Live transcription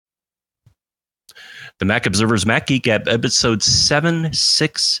The Mac Observer's Mac Geek Gab, episode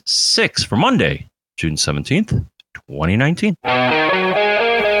 766 for Monday, June 17th, 2019.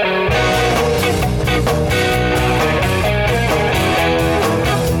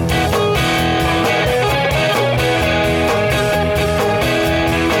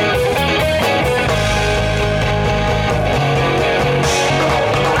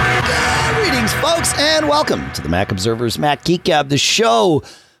 Greetings, folks, and welcome to the Mac Observer's Mac Geek Gab, the show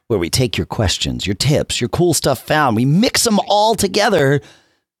where we take your questions, your tips, your cool stuff found. We mix them all together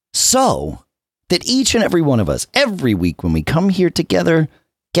so that each and every one of us, every week when we come here together,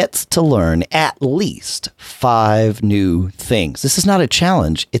 gets to learn at least 5 new things. This is not a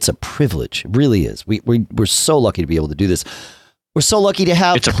challenge. It's a privilege. It really is. We're so lucky to be able to do this. We're so lucky to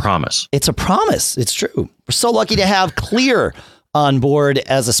have... It's a promise. It's a promise. It's true. We're so lucky to have Clear on board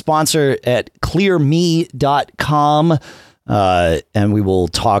as a sponsor at clearme.com. And we will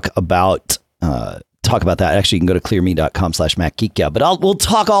talk about that. Actually, you can go to clearme.com/MacGeekGab, but we'll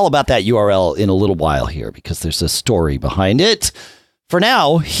talk all about that URL in a little while here because there's a story behind it. For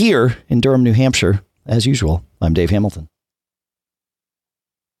now, here in Durham, New Hampshire, as usual, I'm Dave Hamilton.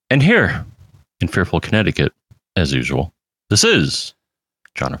 And here in Fairfield, Connecticut, as usual, this is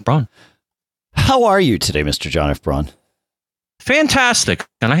John F. Braun. How are you today, Mr. John F. Braun? Fantastic.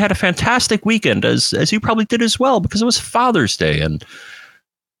 And I had a fantastic weekend, as you probably did as well, because it was Father's Day. And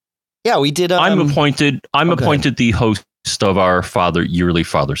yeah, we did. I'm appointed the host of our yearly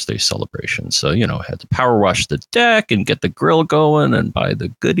Father's Day celebration. So, I had to power wash the deck and get the grill going and buy the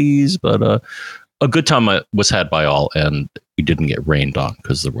goodies. But a good time was had by all. And we didn't get rained on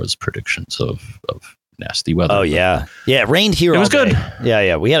because there was predictions of nasty weather. Oh, yeah. Yeah, it rained here. It was good.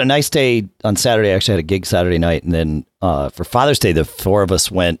 Yeah. We had a nice day on Saturday. I actually had a gig Saturday night. And then for Father's Day, the 4 of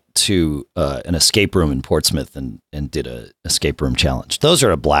us went to an escape room in Portsmouth and did a escape room challenge. Those are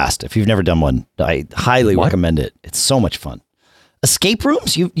a blast. If you've never done one, I highly recommend it. It's so much fun. Escape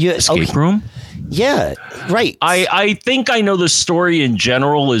rooms? Escape room? Yeah, right. I think I know the story in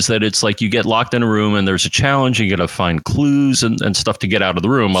general is that it's like you get locked in a room and there's a challenge. You got to find clues and stuff to get out of the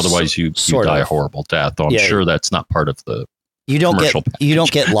room. Otherwise, you die a horrible death. I'm sure that's not part of the You don't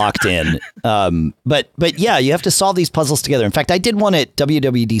get locked in. But yeah, you have to solve these puzzles together. In fact, I did one at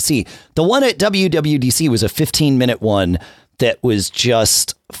WWDC. The one at WWDC was a 15-minute one that was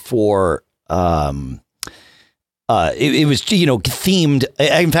just for it was themed.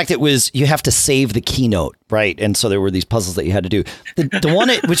 In fact, it was you have to save the keynote, right? And so there were these puzzles that you had to do. The one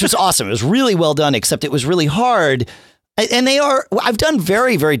which was awesome. It was really well done, except it was really hard. And I've done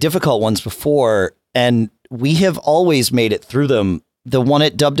very, very difficult ones before, and we have always made it through them. The one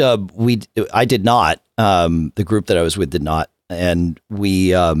at Dub, I did not. The group that I was with did not, and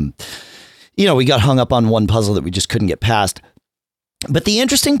we got hung up on one puzzle that we just couldn't get past. But the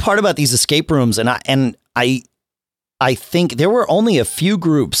interesting part about these escape rooms, and I think there were only a few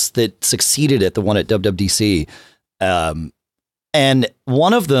groups that succeeded at the one at WWDC, and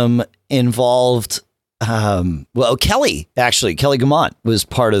one of them involved. Kelly Gamont was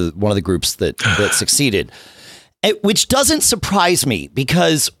part of one of the groups that succeeded, which doesn't surprise me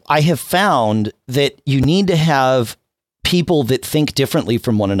because I have found that you need to have people that think differently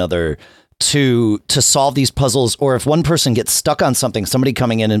from one another to solve these puzzles. Or if one person gets stuck on something, somebody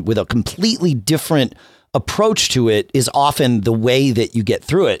coming in and with a completely different approach to it is often the way that you get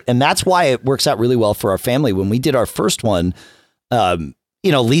through it. And that's why it works out really well for our family. When we did our first one,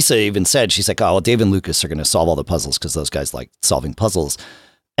 Lisa even said, she's like, oh, well, Dave and Lucas are going to solve all the puzzles because those guys like solving puzzles.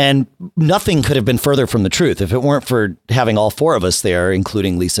 And nothing could have been further from the truth. If it weren't for having all 4 of us there,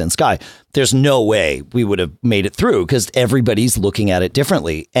 including Lisa and Sky, there's no way we would have made it through because everybody's looking at it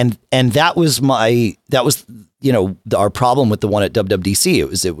differently. And that was our problem with the one at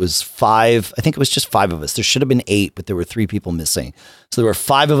WWDC. It was 5. I think it was just 5 of us. There should have been 8, but there were 3 people missing. So there were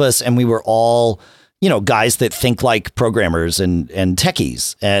 5 of us, and we were all guys that think like programmers and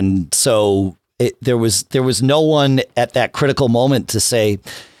techies. And so there was no one at that critical moment to say,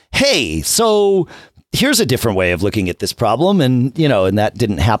 hey, so here's a different way of looking at this problem. And, and that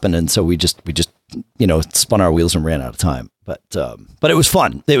didn't happen. And so we just spun our wheels and ran out of time. But it was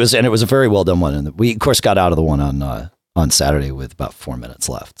fun. It was a very well done one. And we, of course, got out of the one on Saturday with about 4 minutes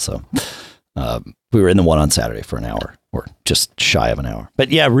left. So we were in the one on Saturday for an hour or just shy of an hour. But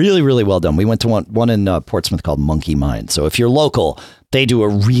yeah, really, really well done. We went to one in Portsmouth called Monkey Mind. So if you're local, they do a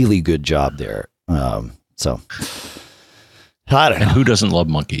really good job there. So I don't know. And who doesn't love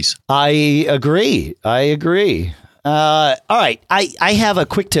monkeys? I agree. All right. I have a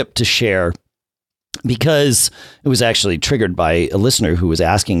quick tip to share because it was actually triggered by a listener who was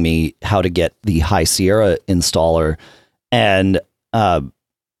asking me how to get the High Sierra installer. And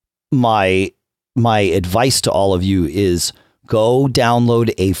my my advice to all of you is go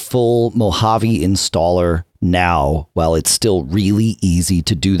download a full Mojave installer now while it's still really easy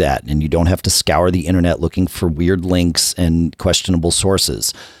to do that. And you don't have to scour the internet looking for weird links and questionable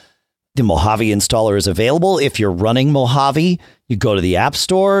sources. The Mojave installer is available. If you're running Mojave, you go to the App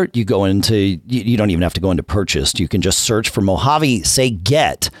Store, you go into, you don't even have to go into purchased. You can just search for Mojave, say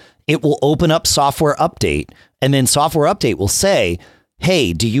get. It will open up Software Update, and then Software Update will say,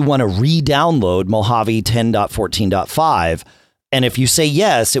 hey, do you want to re-download Mojave 10.14.5? And if you say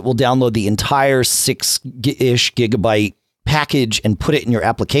yes, it will download the entire 6-ish gigabyte package and put it in your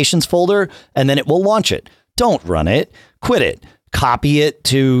applications folder, and then it will launch it. Don't run it. Quit it. Copy it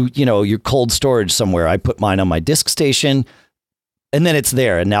to, your cold storage somewhere. I put mine on my disk station, and then it's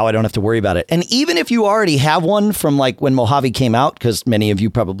there. And now I don't have to worry about it. And even if you already have one from like when Mojave came out, because many of you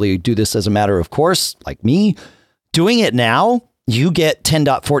probably do this as a matter of course, like me, doing it now, you get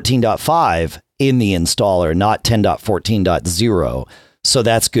 10.14.5 in the installer, not 10.14.0. So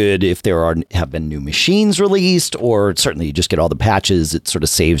that's good if there have been new machines released, or certainly you just get all the patches. It sort of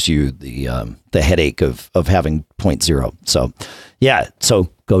saves you the headache of having 0.0. So yeah,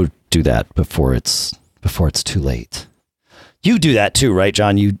 so go do that before it's too late. You do that too, right,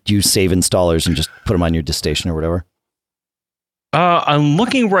 John? You save installers and just put them on your disk station or whatever. I'm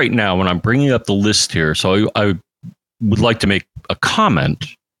looking right now when I'm bringing up the list here. So I would like to make a comment.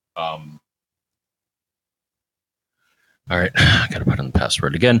 All right, I got to put in the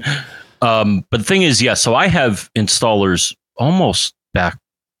password again. But the thing is, so I have installers almost back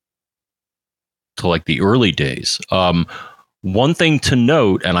to like the early days. One thing to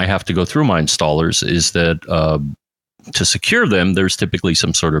note, and I have to go through my installers, is that to secure them, there's typically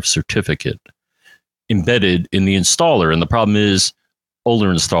some sort of certificate embedded in the installer. And the problem is, older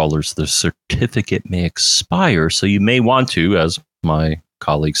installers, the certificate may expire. So you may want to, as my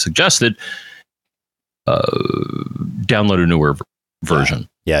colleague suggested, download a newer version.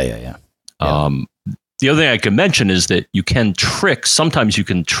 Yeah. The other thing I can mention is that sometimes you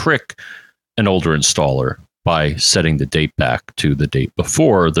can trick an older installer by setting the date back to the date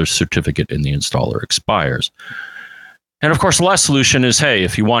before the certificate in the installer expires. And of course, the last solution is, hey,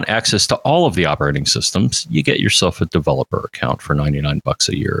 if you want access to all of the operating systems, you get yourself a developer account for $99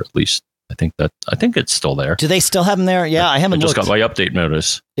 a year, at least. I think it's still there. Do they still have them there? Yeah, I haven't looked. I just got my update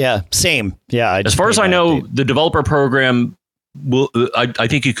notice. Yeah, same. Yeah. As far as I know, the developer program will. I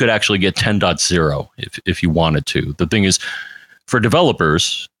think you could actually get 10.0 if you wanted to. The thing is, for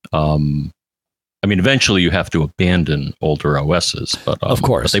developers, eventually you have to abandon older OSs, but of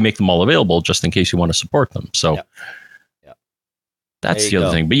course they make them all available just in case you want to support them. So. Yeah. That's the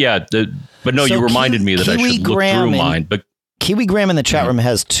other thing. But yeah, so you reminded me that I should look through mine. But Kiwi Graham in the chat room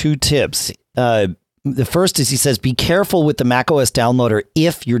has 2 tips. The first is he says, be careful with the macOS downloader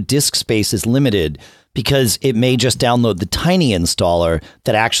if your disk space is limited, because it may just download the tiny installer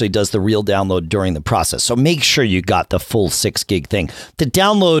that actually does the real download during the process. So make sure you got the full 6 gig thing. The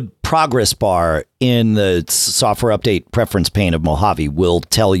download progress bar in the software update preference pane of Mojave will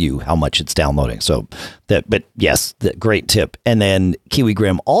tell you how much it's downloading. But yes, great tip. And then Kiwi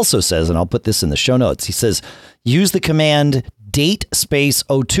Graham also says, and I'll put this in the show notes, he says, use the command date space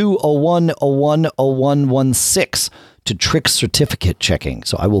 0201010116 to trick certificate checking.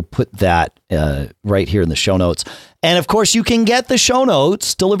 So I will put that right here in the show notes. And of course, you can get the show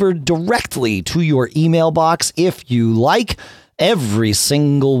notes delivered directly to your email box if you like, every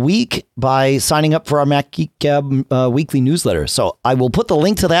single week by signing up for our Mac Geek Gab weekly newsletter. So I will put the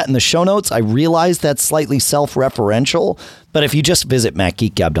link to that in the show notes. I realize that's slightly self-referential, but if you just visit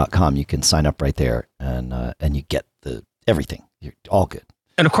MacGeekGab.com, you can sign up right there and you get everything. You're all good.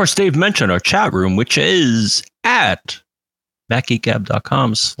 And of course, Dave mentioned our chat room, which is at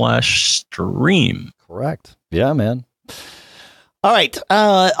MacGeekGab.com/stream. Correct. Yeah, man. All right.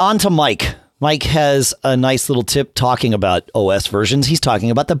 On to Mike. Mike has a nice little tip talking about OS versions. He's talking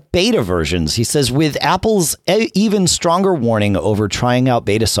about the beta versions. He says, with Apple's even stronger warning over trying out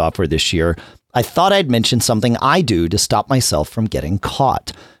beta software this year, I thought I'd mention something I do to stop myself from getting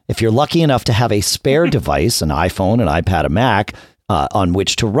caught. If you're lucky enough to have a spare device, an iPhone, an iPad, a Mac, on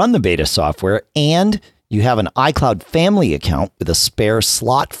which to run the beta software, and you have an iCloud family account with a spare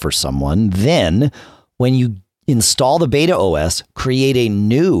slot for someone, then when you install the beta OS, create a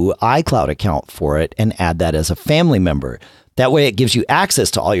new iCloud account for it and add that as a family member. That way it gives you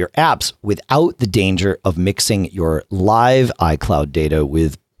access to all your apps without the danger of mixing your live iCloud data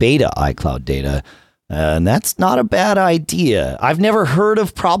with beta iCloud data. And that's not a bad idea. I've never heard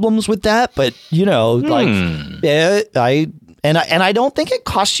of problems with that, but I don't think it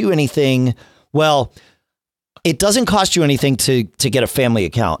costs you anything. Well, It doesn't cost you anything to get a family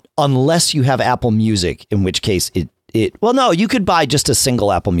account unless you have Apple Music, in which case well, no, you could buy just a single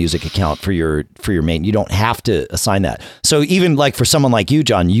Apple Music account for your main. You don't have to assign that. So even like for someone like you,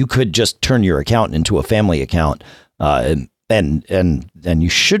 John, you could just turn your account into a family account, and you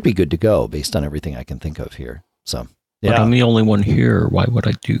should be good to go based on everything I can think of here. So yeah, but I'm the only one here. Why would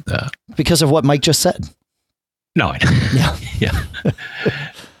I do that? Because of what Mike just said. No, I don't. Yeah.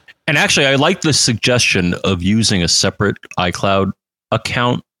 And actually, I like the suggestion of using a separate iCloud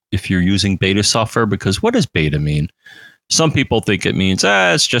account if you're using beta software, because what does beta mean? Some people think it means,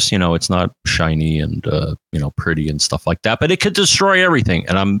 it's just, it's not shiny and, pretty and stuff like that, but it could destroy everything.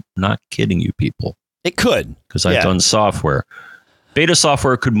 And I'm not kidding you people. It could. Because I've done software. Beta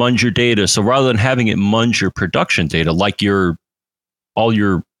software could munge your data. So rather than having it munge your production data, like the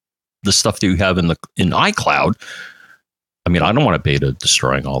stuff that you have in iCloud, I mean, I don't want a beta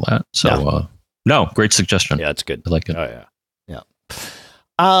destroying all that. So, no, great suggestion. Yeah, it's good. I like it. Oh, yeah.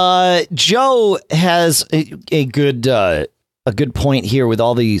 Joe has a good point here with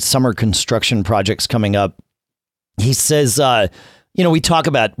all the summer construction projects coming up. He says, we talk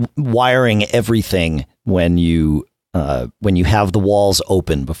about wiring everything when you have the walls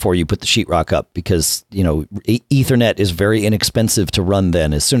open before you put the sheetrock up, because, Ethernet is very inexpensive to run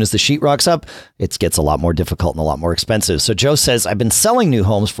then. As soon as the sheetrock's up, it gets a lot more difficult and a lot more expensive. So Joe says, I've been selling new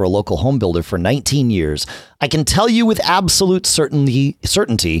homes for a local home builder for 19 years. I can tell you with absolute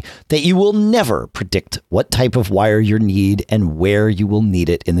certainty that you will never predict what type of wire you need and where you will need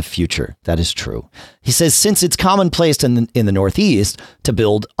it in the future. That is true. He says, since it's commonplace in the Northeast to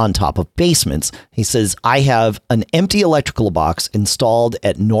build on top of basements, he says, I have an empty electrical box installed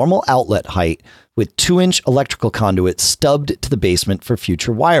at normal outlet height with 2-inch electrical conduit stubbed to the basement for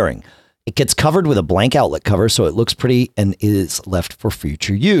future wiring. It gets covered with a blank outlet cover so it looks pretty and is left for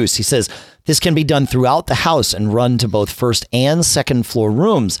future use. He says this can be done throughout the house and run to both first and second floor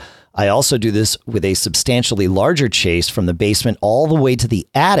rooms. I also do this with a substantially larger chase from the basement all the way to the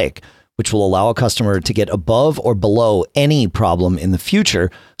attic, which will allow a customer to get above or below any problem in the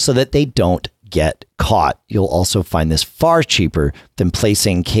future so that they don't get caught. You'll also find this far cheaper than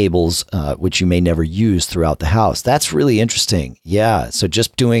placing cables, which you may never use throughout the house. That's really interesting. Yeah. So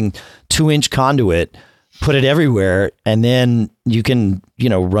just doing 2-inch conduit, put it everywhere, and then you can,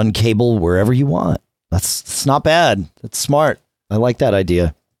 run cable wherever you want. That's not bad. That's smart. I like that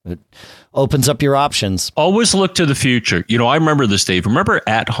idea. It opens up your options. Always look to the future. I remember this, Dave. Remember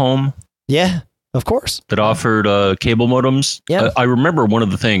At Home? Yeah. Of course. That offered cable modems. Yeah. I remember one of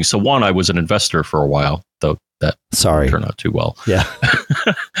the things. So one, I was an investor for a while, though that didn't turn out too well. Yeah.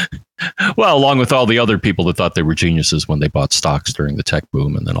 Well, along with all the other people that thought they were geniuses when they bought stocks during the tech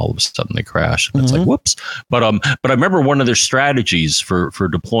boom, and then all of a sudden they crashed. And it's like, whoops. But I remember one of their strategies for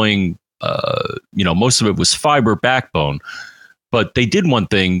deploying, most of it was fiber backbone. But they did one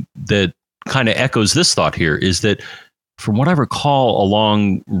thing that kind of echoes this thought here, is that from what I recall,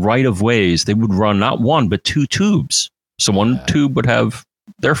 along right of ways, they would run not one, but 2 tubes. So one tube would have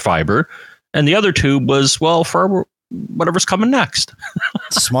their fiber, and the other tube was, for whatever's coming next.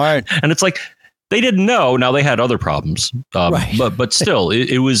 Smart. And it's like, they didn't know. Now they had other problems, right. but still,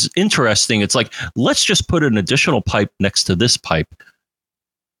 it was interesting. It's like, let's just put an additional pipe next to this pipe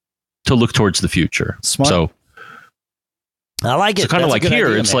to look towards the future. Smart. So I like it. So kind of like here,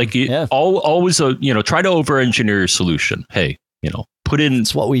 idea, it's man. Like always try to over-engineer your solution. Hey, put in.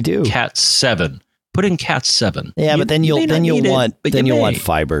 That's what we do. Cat 7. Put in Cat 7. Yeah, but then you'll want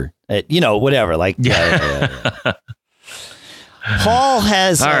fiber. Whatever. Like yeah. Paul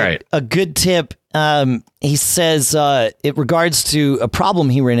has a good tip. He says it regards to a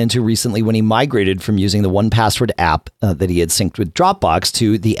problem he ran into recently when he migrated from using the 1Password app that he had synced with Dropbox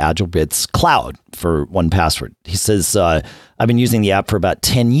to the AgileBits cloud for 1Password. He says, I've been using the app for about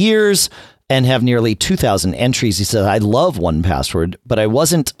 10 years and have nearly 2,000 entries. He said, I love 1Password, but I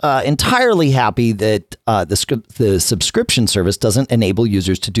wasn't entirely happy that the subscription service doesn't enable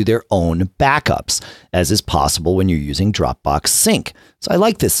users to do their own backups, as is possible when you're using Dropbox Sync. So I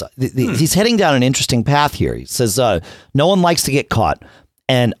like this. He's heading down an interesting path here. He says, no one likes to get caught.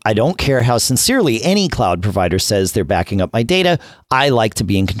 And I don't care how sincerely any cloud provider says they're backing up my data. I like to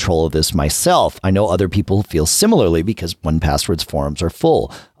be in control of this myself. I know other people feel similarly because 1Password's forums are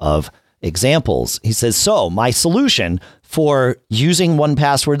full of examples. He says, so my solution for using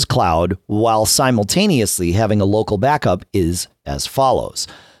 1Password's cloud while simultaneously having a local backup is as follows.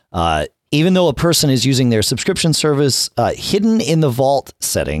 Even though a person is using their subscription service, hidden in the vault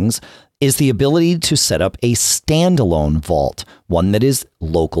settings is the ability to set up a standalone vault, one that is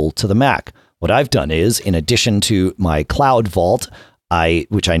local to the Mac. What I've done is, in addition to my cloud vault,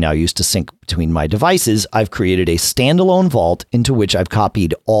 which I now use to sync between my devices, I've created a standalone vault into which I've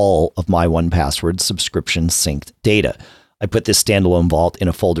copied all of my 1Password subscription synced data. I put this standalone vault in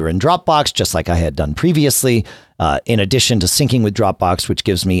a folder in Dropbox, just like I had done previously, in addition to syncing with Dropbox, which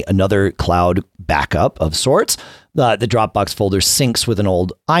gives me another cloud backup of sorts. The Dropbox folder syncs with an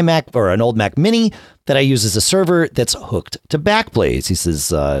old iMac or an old Mac Mini that I use as a server that's hooked to Backblaze. He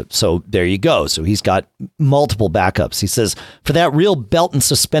says, so there you go. So he's got multiple backups. He says, for that real belt and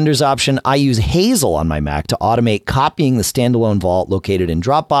suspenders option, I use Hazel on my Mac to automate copying the standalone vault located in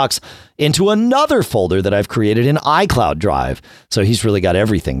Dropbox into another folder that I've created in iCloud Drive. So he's really got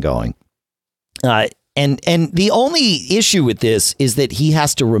everything going. And the only issue with this is that he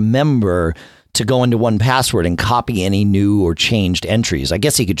has to remember to go into 1Password and copy any new or changed entries. I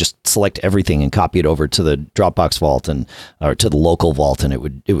guess he could just select everything and copy it over to the Dropbox vault or to the local vault, and it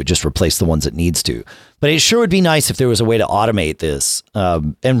would just replace the ones it needs to. But it sure would be nice if there was a way to automate this,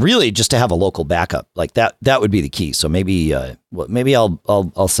 and really just to have a local backup like that. That would be the key. So maybe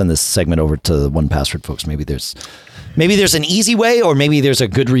I'll send this segment over to the 1Password folks. Maybe there's an easy way, or maybe there's a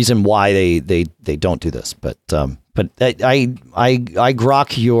good reason why they don't do this. But I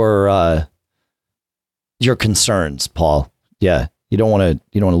grok your concerns, Paul. Yeah, you don't want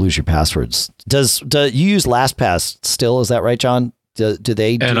to lose your passwords. Do you use LastPass still? Is that right, John? Do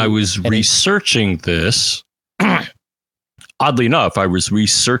they? And I was researching this. Oddly enough, I was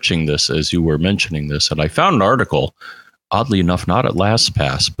researching this as you were mentioning this, and I found an article. Oddly enough, not at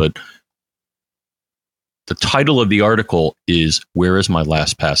LastPass, but the title of the article is "Where is my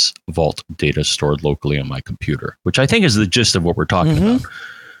LastPass vault data stored locally on my computer?" Which I think is the gist of what we're talking about.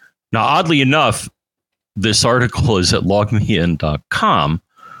 Now, oddly enough, this article is at logmein.com.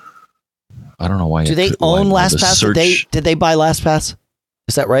 I don't know why. Do they own LastPass? Did they buy LastPass?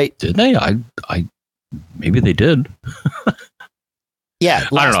 Is that right? Did they? I maybe they did. Yeah,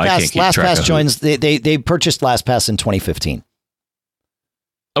 LastPass, I don't know. I can't keep track of joins. They purchased LastPass in 2015.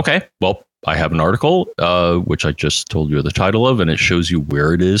 Okay, well, I have an article which I just told you the title of, and it shows you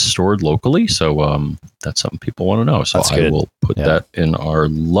where it is stored locally. So that's something people want to know. So I will put that in our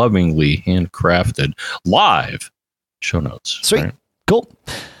lovingly handcrafted live show notes. Sweet, right? Cool.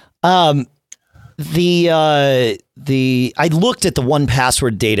 I looked at the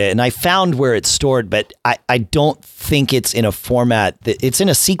 1Password data and I found where it's stored, but I don't think it's in a format that it's in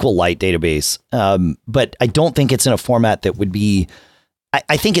a SQLite database. But I don't think it's in a format that would be.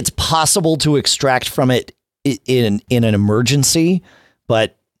 I think it's possible to extract from it in an emergency,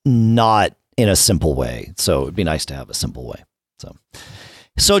 but not in a simple way. So it'd be nice to have a simple way.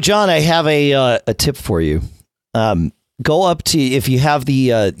 So John, I have a tip for you. Go up to, if you have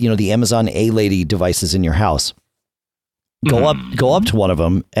the Amazon A-Lady devices in your house, go up to one of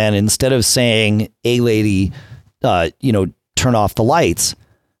them, and instead of saying A-Lady, turn off the lights,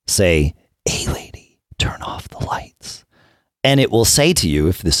 say A-Lady, turn off the lights. And it will say to you,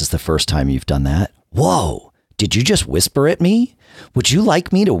 if this is the first time you've done that, whoa, did you just whisper at me? Would you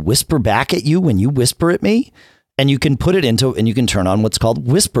like me to whisper back at you when you whisper at me? And you can put it into, and you can turn on what's called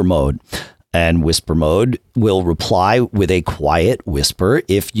whisper mode. And whisper mode will reply with a quiet whisper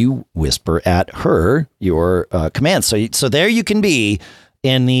if you whisper at her your commands. So there you can be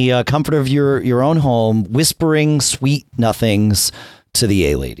in the comfort of your own home, whispering sweet nothings to the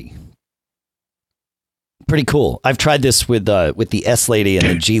A-Lady. Pretty cool. I've tried this with the S lady and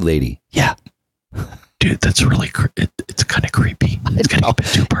the G lady. Yeah, dude, that's really it's kind of creepy. It's getting a bit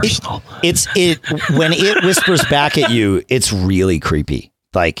too personal. When it whispers back at you, it's really creepy.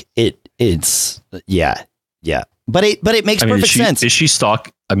 Like it's yeah. But it makes perfect sense. Is she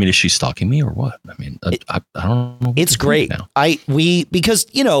stalking me or what? I mean, I don't know. It's great. Now. Because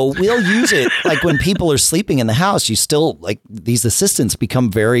we'll use it like when people are sleeping in the house. You still like these assistants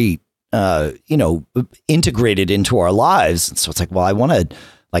become very integrated into our lives. And so it's like, well, I want to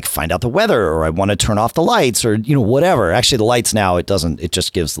like find out the weather, or I want to turn off the lights, or, whatever. Actually, the lights now, it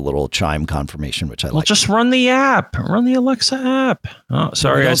just gives the little chime confirmation, which I like. Well, just run the app, run the Alexa app. Oh,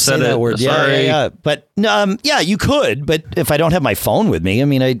 sorry. I said that word. Sorry. Yeah. But you could, but if I don't have my phone with me, I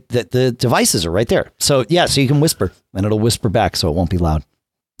mean, the devices are right there. So so you can whisper and it'll whisper back. So it won't be loud.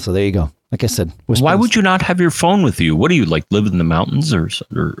 So there you go. Like I said, why would you not have your phone with you? What do you like? Live in the mountains, or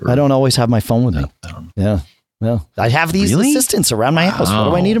I don't always have my phone with me. Yeah, well, I have these assistants around my house. What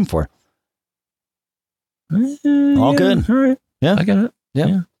do I need them for? All good. All right. Yeah, I get it.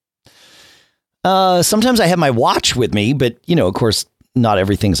 Yeah. Sometimes I have my watch with me, but of course, not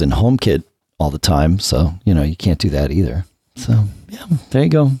everything's in HomeKit all the time, so you can't do that either. So yeah, there you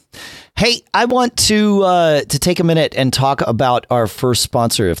go. Hey, I want to take a minute and talk about our first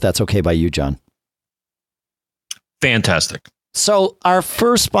sponsor, if that's okay by you, John. Fantastic. So our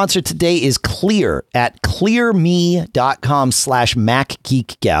first sponsor today is Clear at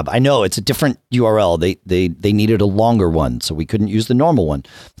clearme.com/MacGeekGab. I know it's a different URL. They needed a longer one, so we couldn't use the normal one.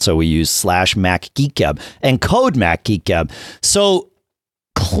 So we use /MacGeekGab and code MacGeekGab. So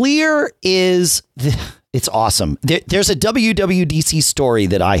Clear is it's awesome. There's a WWDC story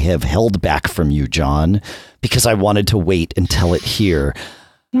that I have held back from you, John, because I wanted to wait and tell it here.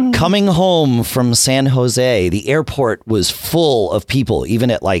 Coming home from San Jose, the airport was full of people,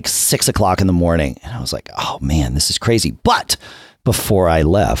 even at like 6 o'clock in the morning. And I was like, oh man, this is crazy. But before I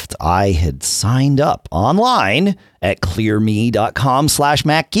left, I had signed up online at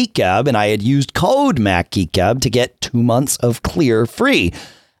clearme.com/MacGeekGab, and I had used code MacGeekGab to get 2 months of Clear free.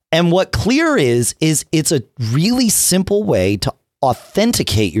 And what Clear is it's a really simple way to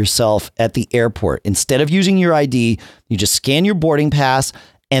authenticate yourself at the airport. Instead of using your ID, you just scan your boarding pass,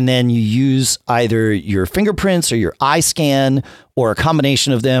 and then you use either your fingerprints or your eye scan or a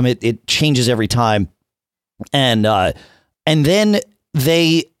combination of them. It changes every time. And then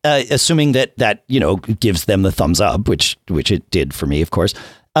they, assuming that, you know, gives them the thumbs up, which it did for me, of course,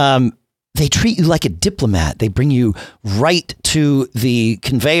 they treat you like a diplomat. They bring you right to the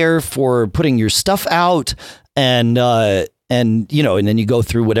conveyor for putting your stuff out, and you know, and then you go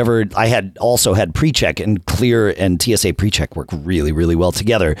through whatever. I had also had pre-check, and Clear and TSA pre-check work really, really well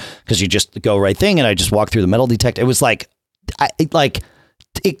together, because you just go right thing, and I just walk through the metal detector. It was like,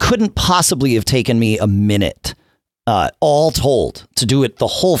 it couldn't possibly have taken me a minute, all told, to do it the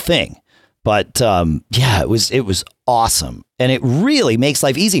whole thing. But yeah, it was awesome, and it really makes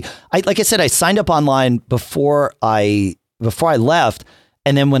life easy. Like I said, I signed up online before I left,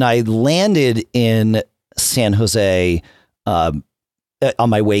 and then when I landed in San Jose. On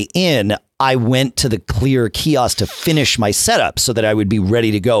my way in, I went to the Clear kiosk to finish my setup so that I would be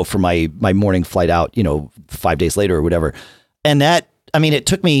ready to go for my morning flight out, you know, 5 days later or whatever. And that, I mean, it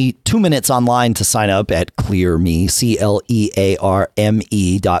took me 2 minutes online to sign up at ClearMe,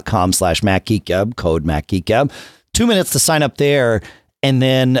 CLEARME.com/MacGeekGab, code MacGeekGab. 2 minutes to sign up there, and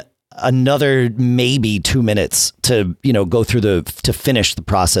then another maybe 2 minutes to, you know, go through to finish the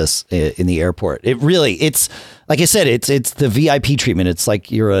process in the airport. It's like I said, it's the VIP treatment. It's like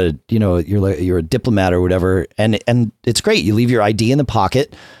you're a diplomat or whatever. And it's great. You leave your ID in your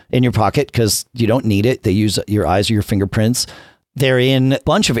pocket because you don't need it. They use your eyes or your fingerprints. They're in a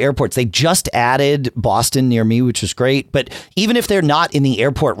bunch of airports. They just added Boston near me, which is great. But even if they're not in the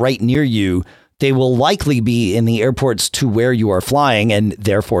airport right near you, they will likely be in the airports to where you are flying and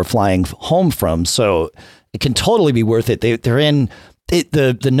therefore flying home from. So it can totally be worth it. They're in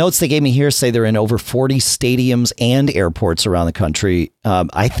the notes they gave me here say they're in over 40 stadiums and airports around the country.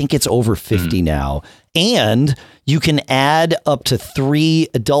 I think it's over 50 now. And you can add up to 3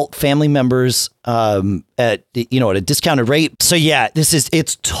 adult family members at a discounted rate. So yeah,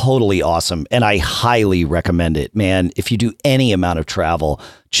 it's totally awesome. And I highly recommend it, man. If you do any amount of travel,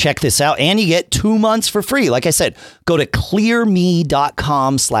 check this out. And you get 2 months for free. Like I said, go to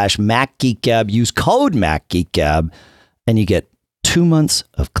clearme.com/MacGeekGab, use code MacGeekGab, and you get 2 months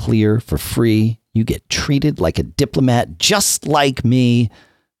of Clear for free. You get treated like a diplomat, just like me.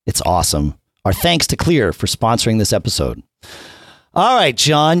 It's awesome. Our thanks to Clear for sponsoring this episode. All right,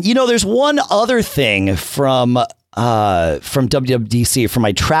 John. You know, there's one other thing from WWDC, from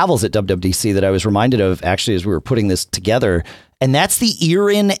my travels at WWDC, that I was reminded of actually as we were putting this together, and that's the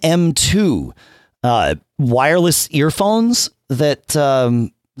Earin M2 wireless earphones that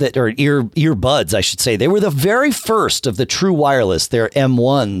are earbuds, I should say. They were the very first of the true wireless. Their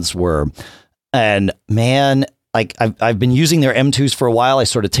M1s were, and man. Like I've been using their M2s for a while. I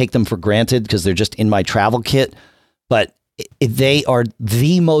sort of take them for granted because they're just in my travel kit, but they are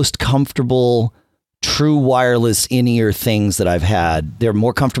the most comfortable true wireless in-ear things that I've had. They're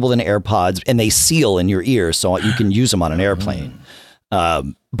more comfortable than AirPods, and they seal in your ear so you can use them on an airplane.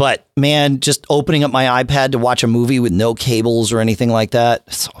 But man, just opening up my iPad to watch a movie with no cables or anything like that,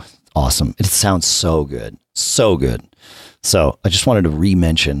 it's awesome. It sounds so good. So good. So I just wanted to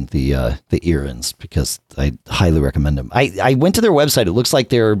re-mention the Earins because I highly recommend them. I went to their website. It looks like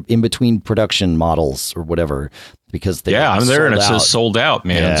they're in between production models or whatever because I'm there and it says sold out,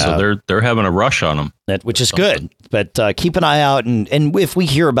 man. Yeah. So they're having a rush on them, which is good. But keep an eye out, and if we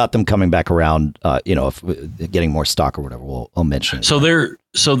hear about them coming back around, if getting more stock or whatever, I'll mention it. So they're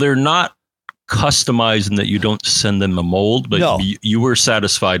not customized in that you don't send them a mold, but no. You were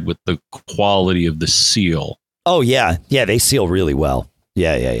satisfied with the quality of the seal. Oh, yeah. Yeah, they seal really well.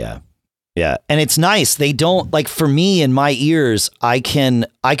 Yeah. And it's nice. They don't, like, for me in my ears, I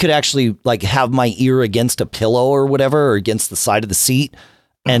could actually like have my ear against a pillow or whatever, or against the side of the seat,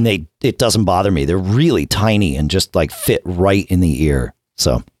 and it doesn't bother me. They're really tiny and just like fit right in the ear.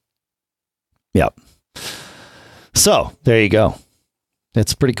 So, yeah. So there you go.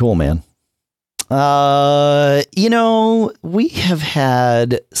 It's pretty cool, man. We have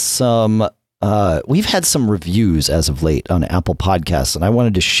had some reviews as of late on Apple Podcasts, and I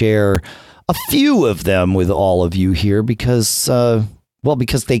wanted to share a few of them with all of you here because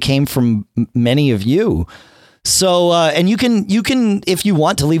they came from many of you. So, and you can, if you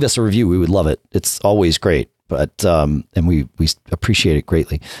want to leave us a review, we would love it. It's always great, but, and we appreciate it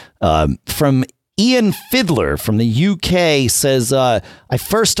greatly. From Ian Fiddler from the UK says, I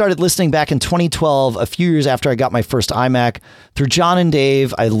first started listening back in 2012, a few years after I got my first iMac. Through John and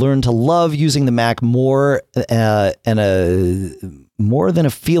Dave, I learned to love using the Mac more than a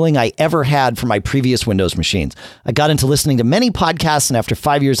feeling I ever had for my previous Windows machines. I got into listening to many podcasts, and after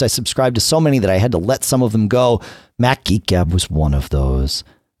 5 years, I subscribed to so many that I had to let some of them go. Mac Geek Gab was one of those.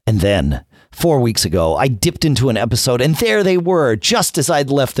 And then 4 weeks ago, I dipped into an episode, and there they were, just as I'd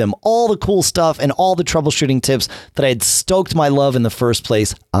left them. All the cool stuff and all the troubleshooting tips that I had stoked my love in the first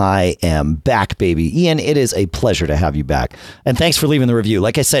place. I am back, baby. Ian, it is a pleasure to have you back. And thanks for leaving the review.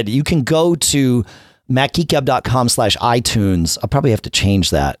 Like I said, you can go to macgeekgab.com/iTunes. I'll probably have to change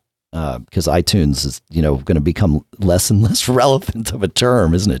that because iTunes is, going to become less and less relevant of a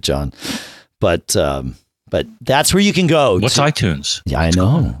term, isn't it, John? But that's where you can go. What's iTunes? Yeah, I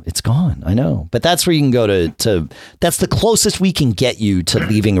know. It's gone. I know. But that's where you can go to that's the closest we can get you to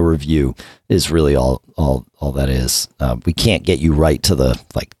leaving a review is really all that is. We can't get you right to the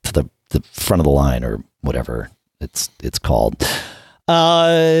front of the line or whatever it's called.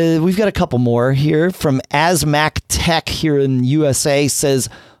 We've got a couple more here from Asmac Tech here in USA says,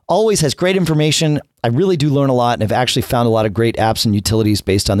 always has great information. I really do learn a lot and have actually found a lot of great apps and utilities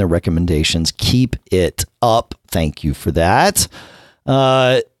based on their recommendations. Keep it up. Thank you for that.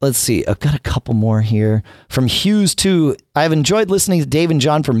 Let's see. I've got a couple more here from Hughes too. I've enjoyed listening to Dave and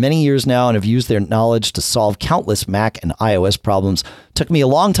John for many years now and have used their knowledge to solve countless Mac and iOS problems. Took me a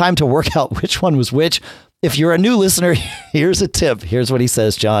long time to work out which one was which. If you're a new listener, here's a tip. Here's what he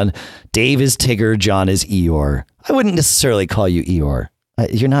says, John. Dave is Tigger. John is Eeyore. I wouldn't necessarily call you Eeyore.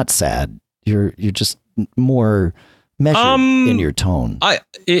 You're not sad. You're just more measured in your tone.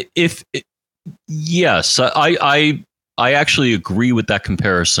 Yes, I actually agree with that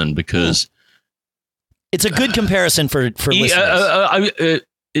comparison because it's a good comparison for listeners.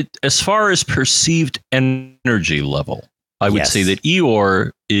 As far as perceived energy level, I would say that Eeyore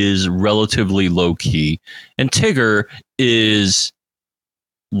is relatively low key, and Tigger is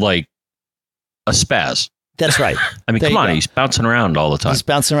like a spaz. That's right. I mean, come on, he's bouncing around all the time. He's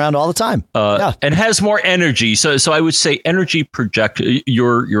bouncing around all the time. And has more energy. So I would say energy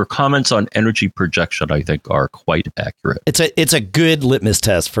your comments on energy projection, I think, are quite accurate. It's a good litmus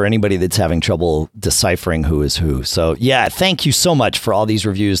test for anybody that's having trouble deciphering who is who. So yeah, thank you so much for all these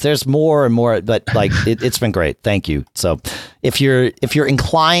reviews. There's more and more, but like it's been great. Thank you. So if you're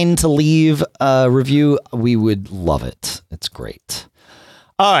inclined to leave a review, we would love it. It's great.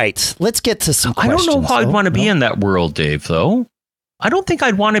 All right, let's get to some questions. I don't know how I'd want to be in that world, Dave, though. I don't think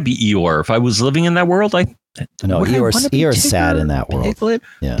I'd want to be Eeyore. If I was living in that world, Eeyore's sad in that world. Piglet?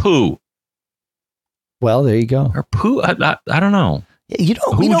 Yeah. Pooh. Well, there you go. Or Pooh, I don't know.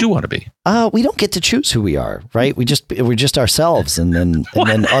 Who would you want to be? We don't get to choose who we are, right? We're just ourselves, and then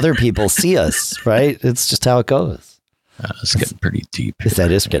other people see us, right? It's just how it goes. It's getting pretty deep.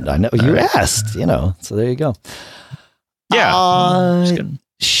 That is good. I know you asked, so there you go. Yeah.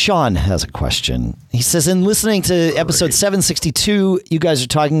 Sean has a question. He says, in listening to episode 762, you guys are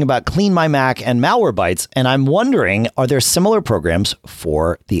talking about Clean My Mac and Malwarebytes, and I'm wondering, are there similar programs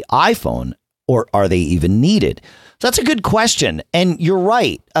for the iPhone, or are they even needed? So that's a good question, and you're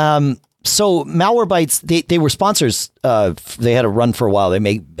right. So Malwarebytes, they were sponsors. They had a run for a while. They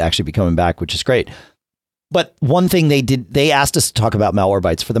may actually be coming back, which is great. But one thing they did, they asked us to talk about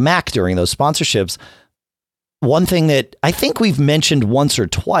Malwarebytes for the Mac during those sponsorships. One thing that I think we've mentioned once or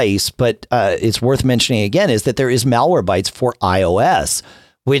twice, but it's worth mentioning again, is that there is Malwarebytes for iOS,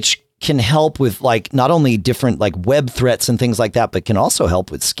 which can help with like not only different like web threats and things like that, but can also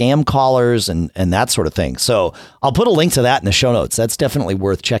help with scam callers and that sort of thing. So I'll put a link to that in the show notes. That's definitely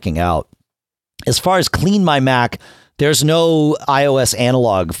worth checking out. As far as Clean My Mac, there's no iOS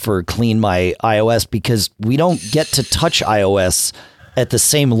analog for Clean My iOS because we don't get to touch iOS at the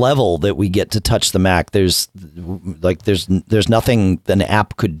same level that we get to touch the Mac. There's nothing an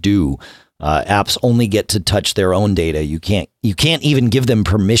app could do. Apps only get to touch their own data. You can't even give them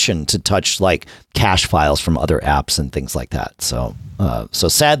permission to touch like cache files from other apps and things like that. So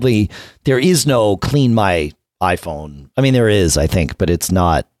sadly, there is no Clean My iPhone. I mean, there is, I think, but it's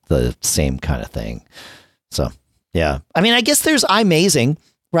not the same kind of thing. So, yeah. I mean, I guess there's iMazing,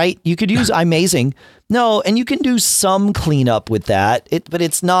 right? You could use iMazing. No, and you can do some cleanup with that. But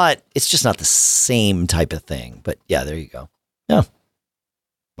it's just not the same type of thing. But yeah, there you go. Yeah.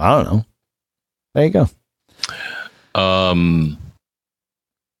 I don't know. There you go.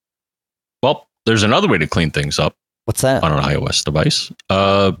 Well, there's another way to clean things up. What's that? On an iOS device.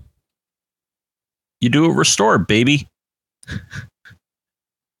 You do a restore, baby.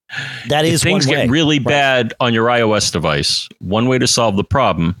 That is if things one way. get really bad on your iOS device. One way to solve the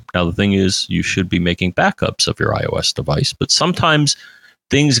problem. Now, the thing is, you should be making backups of your iOS device, but sometimes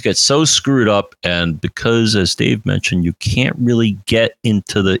things get so screwed up, and because, as Dave mentioned, you can't really get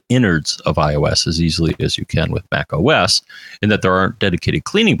into the innards of iOS as easily as you can with Mac OS, and that there aren't dedicated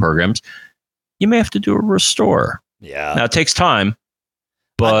cleaning programs, you may have to do a restore. Yeah. Now, it takes time,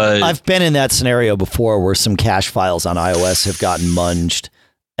 but I've been in that scenario before where some cache files on iOS have gotten munged.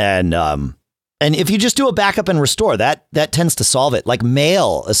 And if you just do a backup and restore, that tends to solve it. Like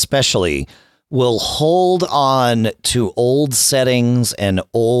Mail, especially, will hold on to old settings and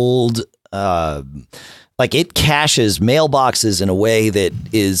old, like it caches mailboxes in a way that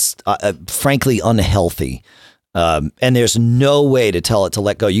is frankly unhealthy. And there's no way to tell it to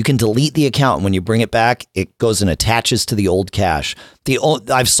let go. You can delete the account, and when you bring it back, it goes and attaches to the old cache.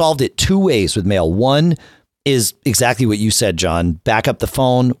 I've solved it two ways with Mail. One is exactly what you said, John. Back up the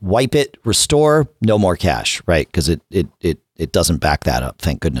phone, wipe it, restore, no more cache, right? Because it doesn't back that up,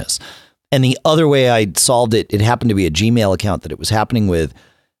 thank goodness. And the other way I solved it, it happened to be a Gmail account that it was happening with.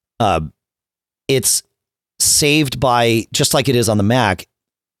 It's saved by, just like it is on the Mac,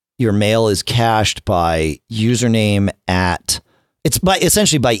 your mail is cached by username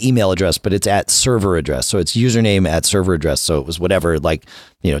essentially by email address, but it's at server address. So it's username at server address. So it was whatever, like,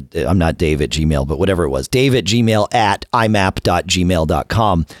 I'm not Dave at Gmail, but whatever it was, Dave at Gmail at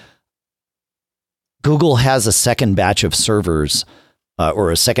imap.gmail.com. Google has a second batch of servers,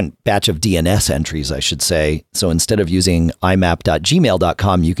 or a second batch of DNS entries, I should say. So instead of using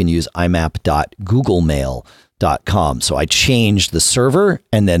imap.gmail.com, you can use imap.googlemail.com. So I changed the server,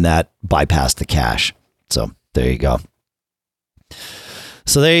 and then that bypassed the cache. So there you go.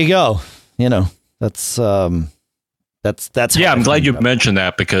 So there you go. That's yeah, I'm glad you mentioned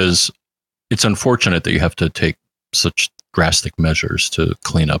that, because it's unfortunate that you have to take such drastic measures to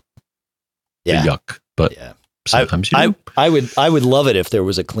clean up the yuck. But sometimes you do. I would love it if there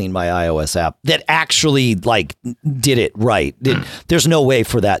was a Clean My iOS app that actually did it right. There's no way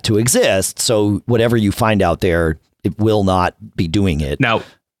for that to exist. So whatever you find out there, it will not be doing it. Now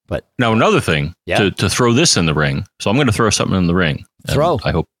another thing to throw this in the ring. So I'm going to throw something in the ring. Throw.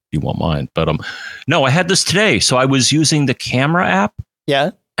 I hope you won't mind. But no, I had this today. So I was using the camera app.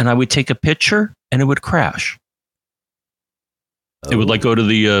 Yeah. And I would take a picture and it would crash. It would go to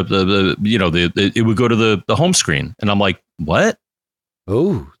it would go to the home screen, and I'm like, what?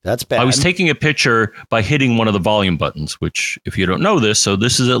 Oh, that's bad. I was taking a picture by hitting one of the volume buttons, which, if you don't know this, so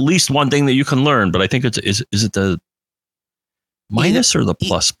this is at least one thing that you can learn. But I think is it the minus or the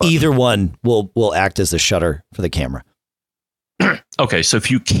plus button? Either one will act as a shutter for the camera. Okay, so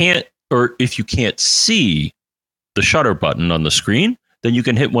if you can't see the shutter button on the screen, then you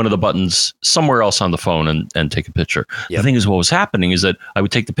can hit one of the buttons somewhere else on the phone and take a picture. Yep. The thing is, what was happening is that I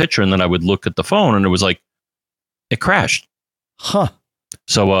would take the picture and then I would look at the phone and it was like, it crashed. Huh.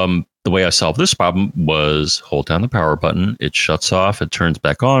 So the way I solved this problem was hold down the power button. It shuts off. It turns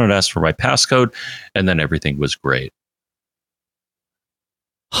back on. It asks for my passcode. And then everything was great.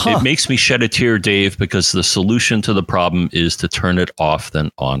 Huh. It makes me shed a tear, Dave, because the solution to the problem is to turn it off, then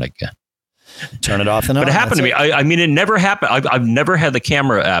on again. Turn it off and on. But it happened to me. I mean, it never happened. I've never had the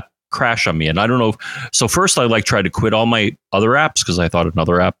camera app crash on me. And I don't know. So first I tried to quit all my other apps because I thought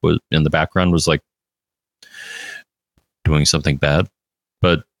another app was in the background was doing something bad.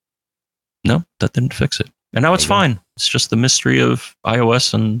 But no, that didn't fix it. And now it's fine. It's just the mystery of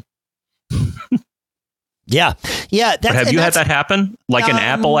iOS and... Yeah. But have you had that happen? Like an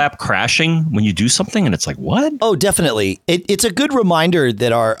Apple app crashing when you do something and it's like, what? Oh, definitely. It's a good reminder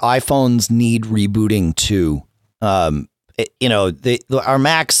that our iPhones need rebooting too. Our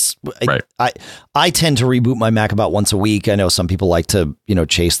Macs, right. I tend to reboot my Mac about once a week. I know some people like to,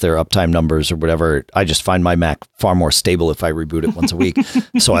 chase their uptime numbers or whatever. I just find my Mac far more stable if I reboot it once a week.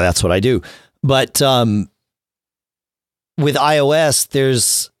 So that's what I do. But with iOS,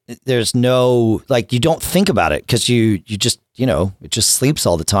 there's no, you don't think about it because you just, it just sleeps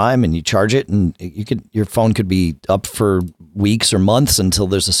all the time and you charge it and your phone could be up for weeks or months until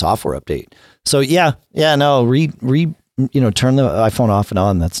there's a software update. So turn the iPhone off and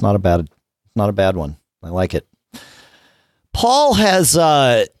on. That's not a bad one. I like it. Paul has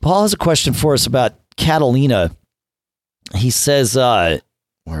a question for us about Catalina. He says, where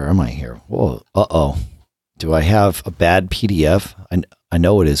am I here? Whoa, do I have a bad PDF? I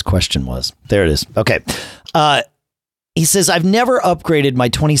know what his question was. There it is. Okay. He says, I've never upgraded my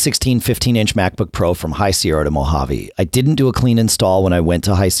 2016 15-inch MacBook Pro from High Sierra to Mojave. I didn't do a clean install when I went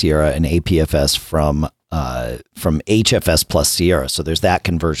to High Sierra and APFS from HFS plus Sierra. So there's that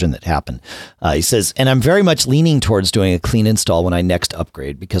conversion that happened. He says, and I'm very much leaning towards doing a clean install when I next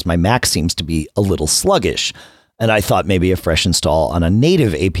upgrade because my Mac seems to be a little sluggish. And I thought maybe a fresh install on a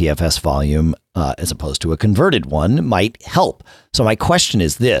native APFS volume as opposed to a converted one might help. So my question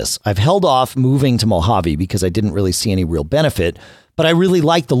is this. I've held off moving to Mojave because I didn't really see any real benefit, but I really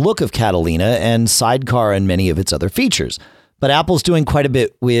like the look of Catalina and Sidecar and many of its other features. But Apple's doing quite a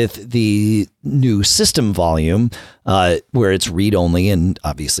bit with the new system volume, where it's read-only and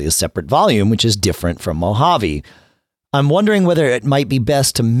obviously a separate volume, which is different from Mojave. I'm wondering whether it might be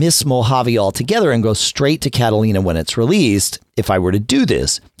best to miss Mojave altogether and go straight to Catalina when it's released. If I were to do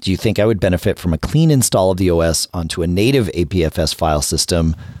this, do you think I would benefit from a clean install of the OS onto a native APFS file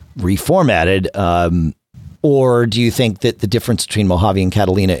system, reformatted? Or do you think that the difference between Mojave and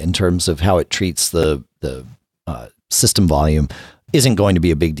Catalina in terms of how it treats the system volume isn't going to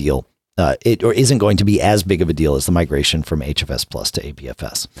be a big deal? Or isn't going to be as big of a deal as the migration from HFS Plus to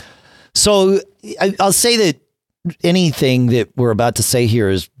APFS? So I'll say that anything that we're about to say here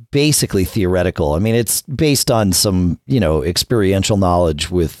is basically theoretical. I mean, it's based on some, experiential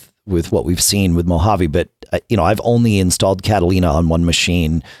knowledge with what we've seen with Mojave, but I've only installed Catalina on one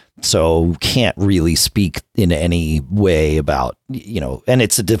machine, so can't really speak in any way about, and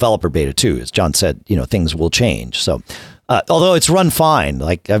it's a developer beta too. As John said, things will change. So, although it's run fine,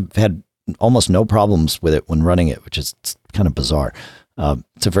 like I've had almost no problems with it when running it, which is kind of bizarre.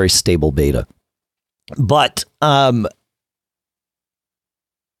 It's a very stable beta. But I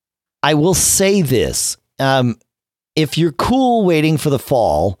will say this. If you're cool waiting for the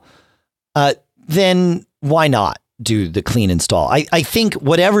fall, then why not do the clean install? I think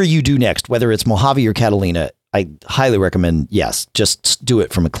whatever you do next, whether it's Mojave or Catalina, I highly recommend, yes, just do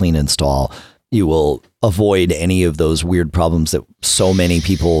it from a clean install. You will avoid any of those weird problems that so many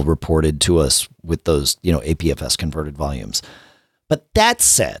people reported to us with those, APFS converted volumes. But that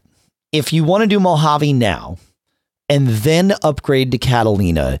said, if you want to do Mojave now and then upgrade to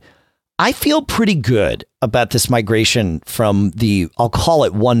Catalina, I feel pretty good about this migration from I'll call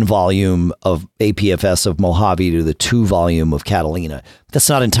it one volume of APFS of Mojave to the 2 volume of Catalina. That's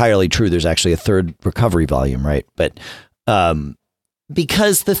not entirely true. There's actually a 3rd recovery volume, right? But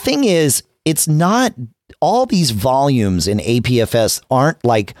because the thing is, it's not all these volumes in APFS aren't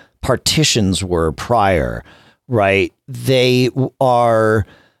like partitions were prior, right? They are...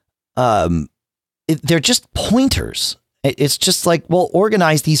 they're just pointers. It's just like, well,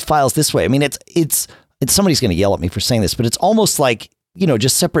 organize these files this way. I mean, it's somebody's going to yell at me for saying this, but it's almost like,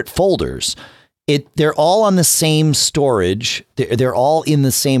 just separate folders. They're all on the same storage. They're all in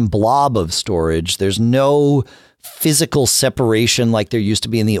the same blob of storage. There's no physical separation like there used to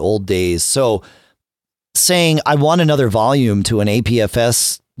be in the old days. So saying I want another volume to an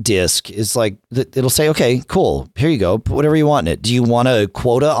APFS disk is like, it'll say, okay, cool, here you go, put whatever you want in it. Do you want a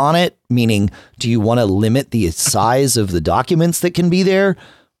quota on it? Meaning, do you want to limit the size of the documents that can be there,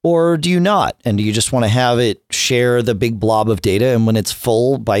 or do you not? And do you just want to have it share the big blob of data, and when it's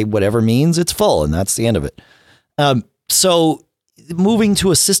full by whatever means, it's full, and that's the end of it. So moving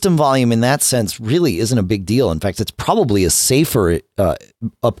to a system volume in that sense really isn't a big deal. In fact, it's probably a safer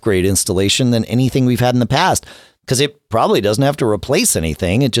upgrade installation than anything we've had in the past, because it probably doesn't have to replace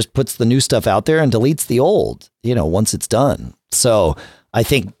anything. It just puts the new stuff out there and deletes the old, once it's done. So I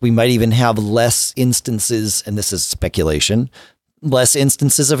think we might even have less instances, and this is speculation, less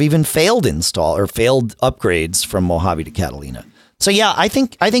instances of even failed install or failed upgrades from Mojave to Catalina. So yeah, I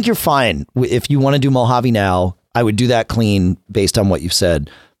think you're fine. If you want to do Mojave now, I would do that clean based on what you've said,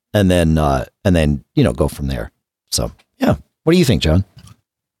 and then go from there. So yeah, what do you think, John?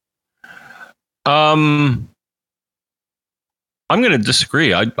 I'm going to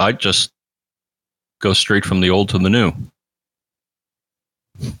disagree. I'd just go straight from the old to the new.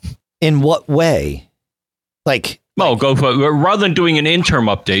 In what way? Go for, rather than doing an interim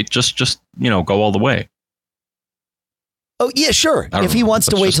update, just go all the way. Oh yeah, sure. If he wants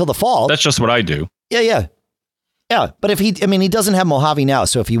to wait till the fall, that's just what I do. Yeah. But if he doesn't have Mojave now,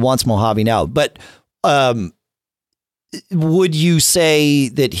 so if he wants Mojave now, but would you say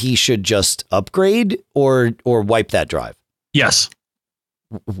that he should just upgrade or wipe that drive? Yes.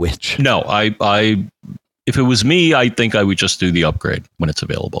 Which? No, if if it was me, I think I would just do the upgrade when it's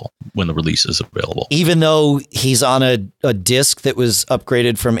available, when the release is available. Even though he's on a disk that was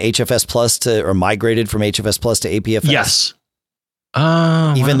upgraded from HFS Plus or migrated from HFS Plus to APFS? Yes.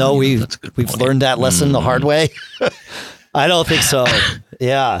 Even though we've learned that lesson the hard way? I don't think so.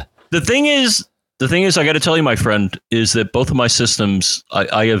 Yeah. The thing is, I got to tell you, my friend, is that both of my systems,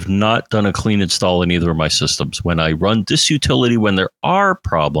 I have not done a clean install in either of my systems. When I run this utility, when there are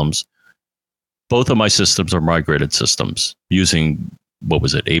problems, both of my systems are migrated systems using, what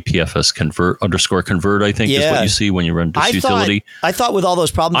was it, APFS convert, I think is what you see when you run this utility. I thought with all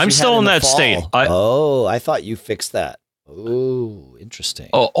those problems, I'm still in that state. I thought you fixed that. Oh, interesting.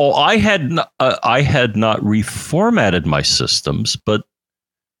 I had not reformatted my systems, but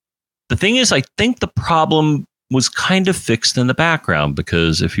the thing is, I think the problem was kind of fixed in the background,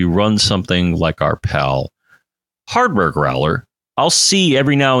 because if you run something like our pal Hardware Growler, I'll see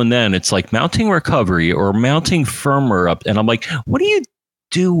every now and then it's like mounting recovery or mounting firmware up, and I'm like, what are you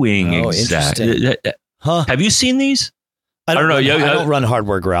doing exactly? Huh? Have you seen these? I don't know. I don't run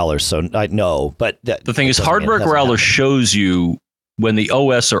Hardware Growler, so I know. But the thing is, Hardware Growler shows you when the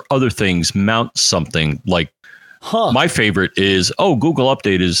OS or other things mount something like. My favorite is, Google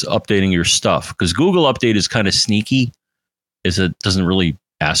Update is updating your stuff, because Google Update is kind of sneaky. It doesn't really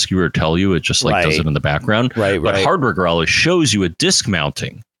ask you or tell you. It just does it in the background. But Hardware Growler shows you a disk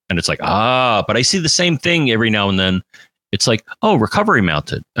mounting, and it's like, but I see the same thing every now and then. It's like, recovery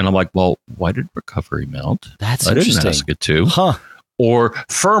mounted. And I'm like, well, why did recovery mount? That's interesting. I didn't ask it to. Or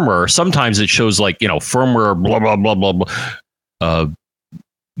firmware. Sometimes it shows firmware, blah, blah, blah, blah, blah.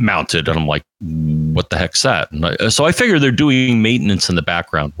 Mounted, and I'm like, what the heck's that? And so I figure they're doing maintenance in the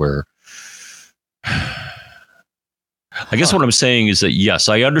background where I guess what I'm saying is that, yes,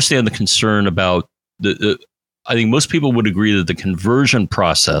 I understand the concern about I think most people would agree that the conversion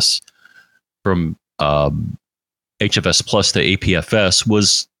process from HFS Plus to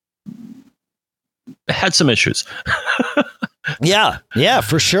APFS had some issues. Yeah,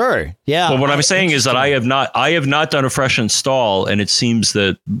 for sure. Yeah. But what I'm saying is that I have not done a fresh install, and it seems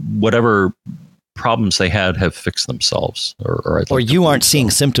that whatever problems they had have fixed themselves, or you aren't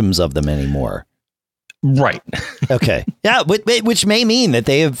seeing symptoms of them anymore. Right. Okay. Yeah, which may mean that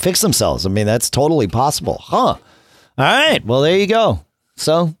they have fixed themselves. I mean, that's totally possible. All right. Well, there you go.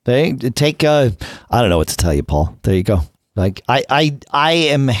 So they take. I don't know what to tell you, Paul. There you go. Like I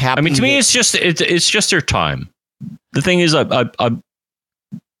am happy. I mean, to me, it's just your time. The thing is,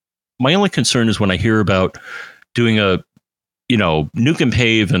 my only concern is when I hear about doing a, nuke and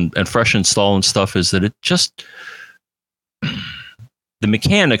pave and fresh install and stuff, is that it just, the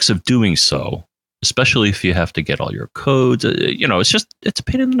mechanics of doing so, especially if you have to get all your codes, it's a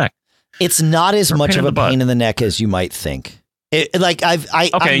pain in the neck. It's not as much of a pain in the neck as you might think.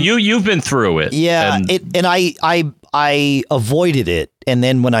 You've been through it. Yeah. And I avoided it. And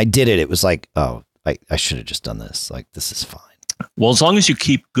then when I did it, it was like, I should have just done this. Like, this is fine. Well, as long as you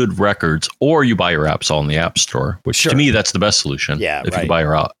keep good records, or you buy your apps all in the App Store, which to me, that's the best solution. Yeah, if you buy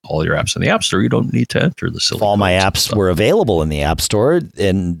all your apps in the App Store, you don't need to enter the silly. If all my apps were available in the App Store,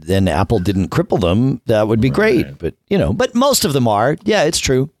 and then Apple didn't cripple them, that would be great. But but most of them are. Yeah, it's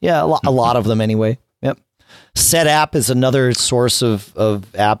true. Yeah, a lot of them anyway. Yep. SetApp is another source of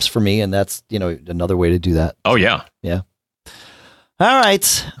apps for me, and that's another way to do that. Oh yeah, yeah. All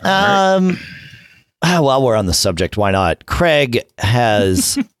right. While we're on the subject, why not? Craig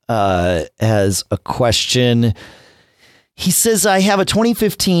has a question. He says, I have a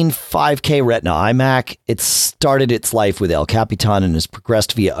 2015 5K Retina iMac. It started its life with El Capitan and has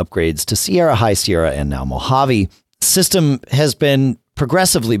progressed via upgrades to Sierra, High Sierra, and now Mojave. System has been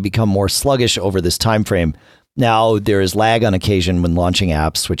progressively become more sluggish over this time frame. Now there is lag on occasion when launching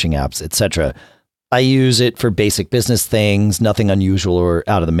apps, switching apps, etc. I use it for basic business things, nothing unusual or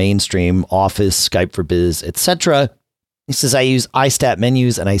out of the mainstream, Office, Skype for Biz, etc. He says, I use iStat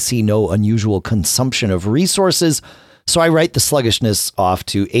menus and I see no unusual consumption of resources, so I write the sluggishness off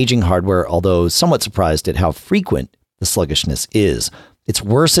to aging hardware, although somewhat surprised at how frequent the sluggishness is. It's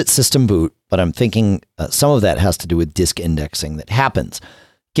worse at system boot, but I'm thinking some of that has to do with disk indexing that happens.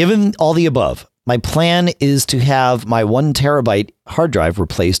 Given all the above, my plan is to have my 1 terabyte hard drive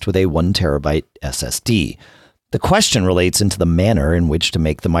replaced with a 1 terabyte SSD. The question relates into the manner in which to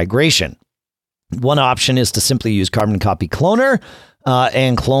make the migration. One option is to simply use Carbon Copy Cloner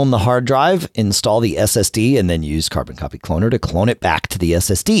and clone the hard drive, install the SSD, and then use Carbon Copy Cloner to clone it back to the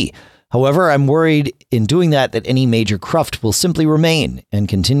SSD. However, I'm worried in doing that any major cruft will simply remain and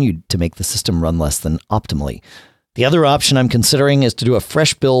continue to make the system run less than optimally. The other option I'm considering is to do a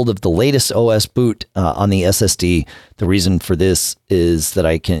fresh build of the latest OS boot on the SSD. The reason for this is that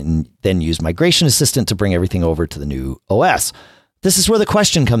I can then use Migration Assistant to bring everything over to the new OS. This is where the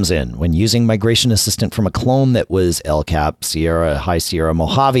question comes in. When using Migration Assistant from a clone that was El Cap, Sierra, High Sierra,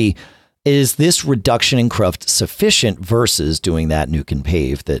 Mojave, is this reduction in cruft sufficient versus doing that nuke and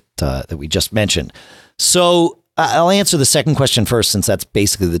pave that we just mentioned? So I'll answer the second question first, since that's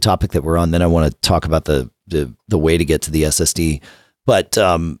basically the topic that we're on. Then I want to talk about the way to get to the SSD. But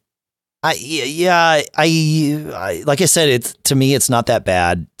like I said, to me, it's not that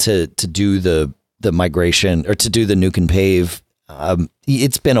bad to do the migration or to do the nuke and pave.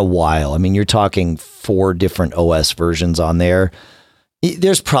 It's been a while. I mean, you're talking 4 different OS versions on there.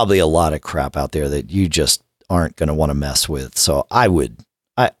 There's probably a lot of crap out there that you just aren't going to want to mess with. So I would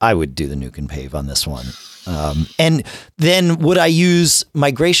do the nuke and pave on this one. And then would I use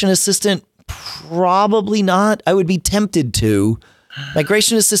Migration Assistant? Probably not. I would be tempted to.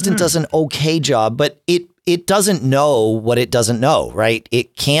 Migration Assistant does an okay job, but it doesn't know what it doesn't know, right?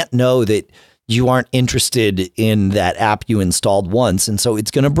 It can't know that you aren't interested in that app you installed once. And so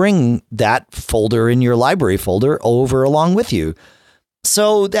it's going to bring that folder in your library folder over along with you.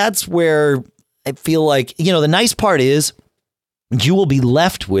 So that's where I feel like, the nice part is you will be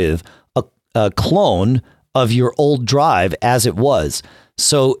left with a clone of your old drive as it was.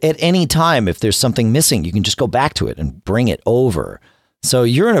 So at any time, if there's something missing, you can just go back to it and bring it over. So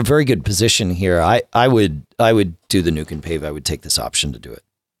you're in a very good position here. I would do the nuke and pave. I would take this option to do it.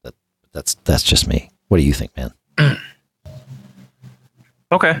 That's just me. What do you think, man?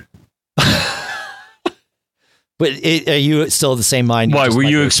 Okay. But are you still of the same mind? Why were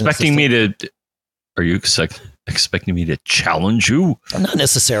you expecting me to? Are you expecting me to challenge you? Not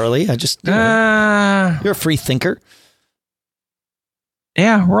necessarily. I just you're a free thinker.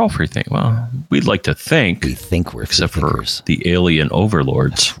 Yeah, we're all free thinkers. Well, we'd like to think. We think we're except free thinkers. For the alien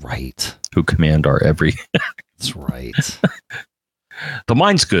overlords. That's right. Who command our every. That's right. The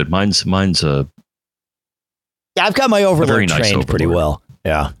mine's good. Mine's yeah, I've got my overlord nice trained overlord. Pretty well.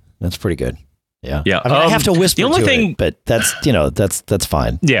 Yeah, that's pretty good. Yeah. Yeah. I mean, I have to whisper the only to thing, it, but that's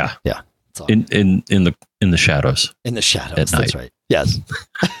fine. Yeah. Yeah. In the shadows. In the shadows. At That's night. right. Yes.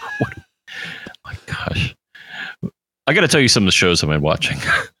 My gosh. I got to tell you some of the shows I've been watching.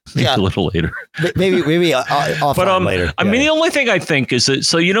 Yeah. A little later. Maybe offline later. I mean, the only thing I think is that,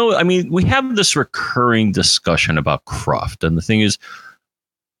 so, we have this recurring discussion about cruft. And the thing is,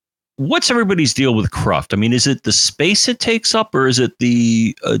 what's everybody's deal with cruft? I mean, is it the space it takes up, or is it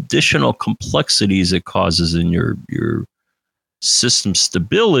the additional complexities it causes in your system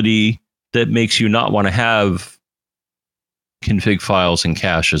stability that makes you not want to have config files and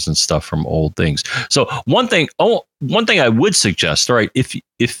caches and stuff from old things? So one thing I would suggest, all right, if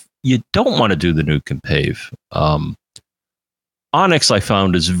you don't want to do the nuke and pave, Onyx I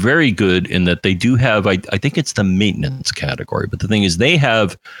found is very good in that they do have, I think it's the maintenance category, but the thing is they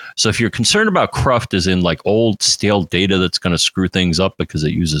have, so if you're concerned about cruft as in like old stale data that's going to screw things up because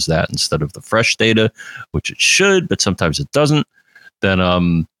it uses that instead of the fresh data, which it should, but sometimes it doesn't, then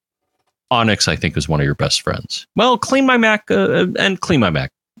Onyx I think is one of your best friends. Well, Clean My Mac and Clean My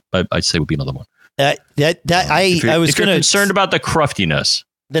Mac, I'd say would be another one. I was concerned about the cruftiness.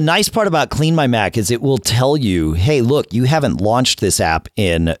 The nice part about Clean My Mac is it will tell you, hey, look, you haven't launched this app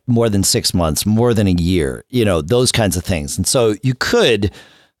in more than 6 months, more than a year, those kinds of things. And so you could,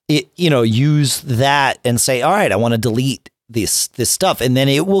 use that and say, all right, I want to delete this stuff. And then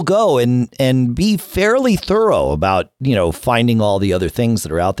it will go and be fairly thorough about, finding all the other things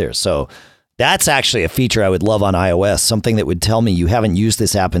that are out there. So that's actually a feature I would love on iOS, something that would tell me you haven't used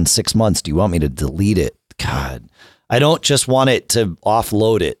this app in 6 months. Do you want me to delete it? God. I don't just want it to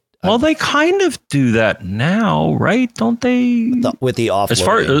offload it. Well, they kind of do that now, right? Don't they? With the offloading. As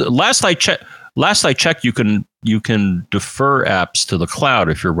far last I checked, you can defer apps to the cloud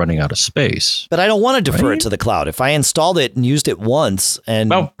if you're running out of space. But I don't want to defer it to the cloud. If I installed it and used it once,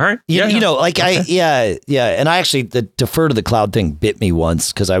 and all right, and I actually the defer to the cloud thing bit me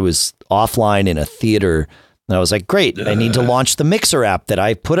once because I was offline in a theater, and I was like, great, I need to launch the Mixer app that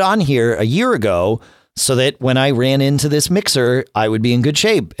I put on here a year ago, so that when I ran into this mixer, I would be in good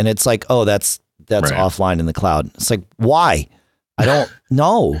shape. And it's like, oh, that's right. Offline in the cloud. It's like, why? I don't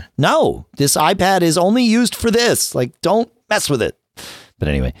know. No, this iPad is only used for this. Like, don't mess with it. But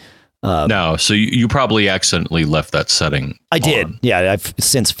anyway. No, so you probably accidentally left that setting. I did. Yeah, I've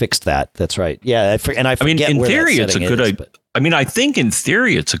since fixed that. That's right. Yeah, I mean, in theory, it's a good idea. I mean, I think in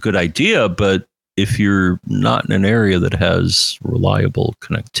theory, it's a good idea, but if you're not in an area that has reliable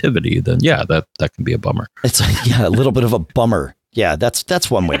connectivity, then that can be a bummer. It's a little bit of a bummer. Yeah,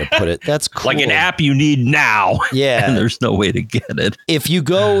 that's one way to put it. That's cool. Like an app you need now. Yeah. And there's no way to get it. If you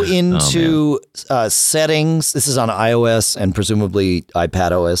go into settings, this is on iOS and presumably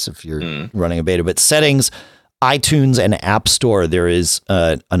iPad OS if you're running a beta, but settings, iTunes and App Store, there is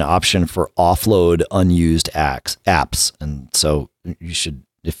an option for offload unused apps. And so you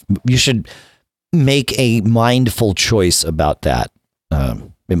should make a mindful choice about that.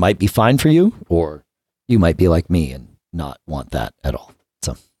 It might be fine for you, or you might be like me and not want that at all.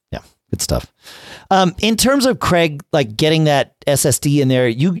 So yeah, good stuff. In terms of Craig, like getting that SSD in there,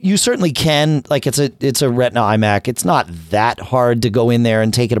 you certainly can. Like it's a Retina iMac. It's not that hard to go in there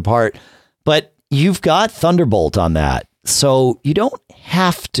and take it apart, but you've got Thunderbolt on that, so you don't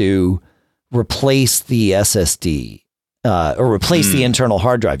have to replace the SSD or replace the internal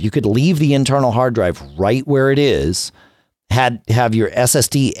hard drive. You could leave the internal hard drive right where it is. Have your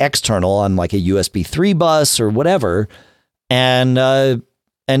SSD external on like a USB 3 bus or whatever, and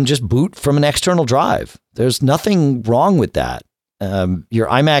just boot from an external drive. There's nothing wrong with that. Your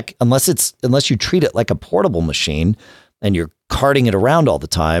iMac, unless you treat it like a portable machine and you're carting it around all the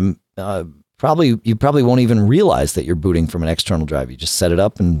time, you probably won't even realize that you're booting from an external drive. You just set it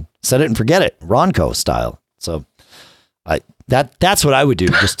up and set it and forget it, Ronco style. So that's what I would do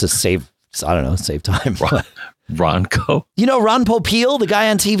just to save time. Ronco. You know Ron Popeil, the guy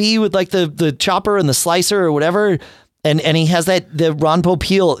on TV with like the chopper and the slicer or whatever, and he has the Ron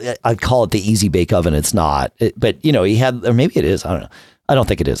Popeil. I'd call it the Easy Bake Oven. It's not, but he had, or maybe it is. I don't know. I don't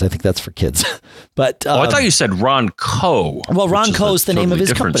think it is. I think that's for kids. But I thought you said Ronco. Well, Ronco is the name of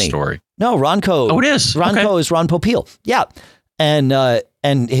his company. Story. No, Ronco. Oh, it is. Ronco is Ron Popeil. Yeah,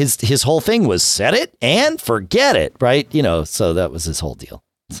 and his whole thing was set it and forget it, right? So that was his whole deal.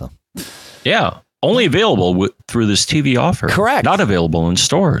 So yeah. Only available through this TV offer. Correct. Not available in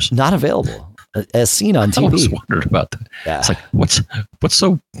stores. Not available, as seen on TV. I always wondered about that. Yeah. It's like, what's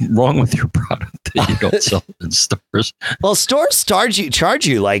so wrong with your product that you don't sell in stores? Well, stores charge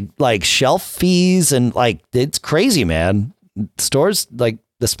you like shelf fees and like it's crazy, man. Stores like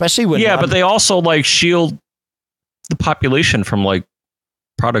especially when but they also like shield the population from like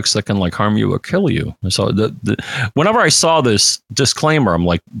products that can like harm you or kill you. So whenever I saw this disclaimer, I'm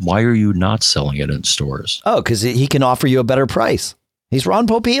like, why are you not selling it in stores? Oh, because he can offer you a better price. He's Ron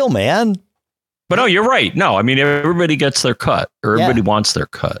Popeil, man. But no, you're right. No, I mean, everybody gets their cut, or everybody wants their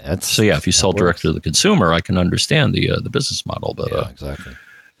cut. So yeah, if you sell direct to the consumer, I can understand the business model. But exactly.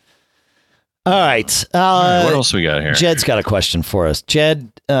 All right. What else we got here? Jed's got a question for us.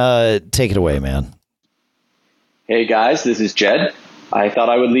 Jed, take it away, man. Hey guys, this is Jed. I thought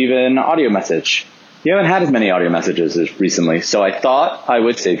I would leave an audio message. You haven't had as many audio messages as recently, so I thought I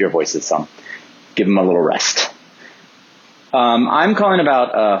would save your voices some. Give them a little rest. I'm calling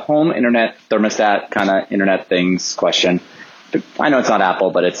about a home internet thermostat kind of internet things question. I know it's not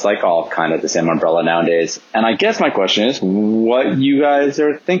Apple, but it's like all kind of the same umbrella nowadays. And I guess my question is what you guys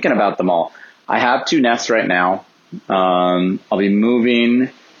are thinking about them all. I have 2 Nests right now. I'll be moving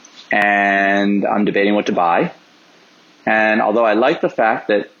and I'm debating what to buy. And although I like the fact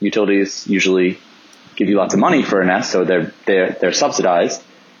that utilities usually give you lots of money for a Nest, so they're subsidized,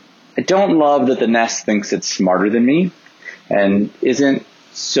 I don't love that the Nest thinks it's smarter than me and isn't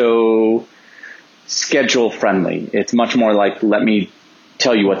so schedule friendly. It's much more like, let me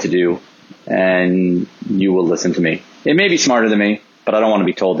tell you what to do and you will listen to me. It may be smarter than me, but I don't want to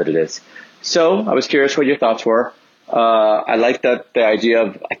be told that it is. So I was curious what your thoughts were. I like the idea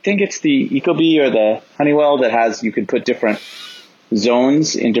of, I think it's the Ecobee or the Honeywell that has, you can put different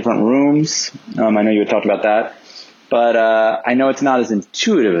zones in different rooms. I know you had talked about that, but I know it's not as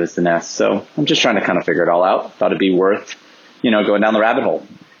intuitive as the Nest. So I'm just trying to kind of figure it all out. Thought it'd be worth, going down the rabbit hole.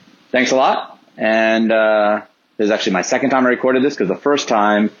 Thanks a lot. And this is actually my second time I recorded this because the first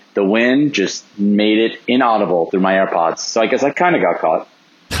time the wind just made it inaudible through my AirPods. So I guess I kind of got caught.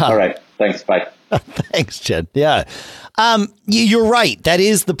 All right. Thanks. Bye. Thanks, Jed. Yeah. You're right. That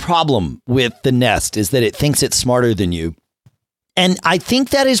is the problem with the Nest, is that it thinks it's smarter than you. And I think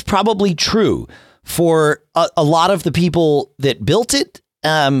that is probably true for a lot of the people that built it.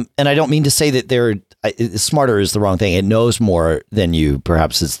 And I don't mean to say that smarter is the wrong thing. It knows more than you,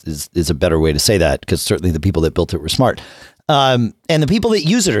 perhaps is a better way to say that, because certainly the people that built it were smart. And the people that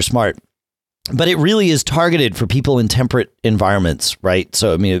use it are smart. But it really is targeted for people in temperate environments, right?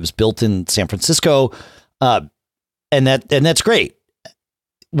 So, I mean, it was built in San Francisco, and that's great.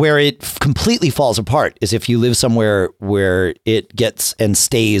 Where it completely falls apart is if you live somewhere where it gets and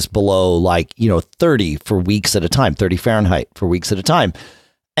stays below 30 for weeks at a time, 30 Fahrenheit for weeks at a time.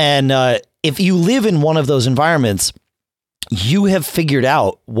 And if you live in one of those environments, you have figured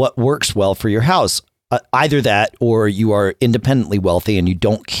out what works well for your house. either that or you are independently wealthy and you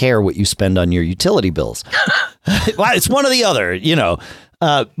don't care what you spend on your utility bills. Well, it's one or the other,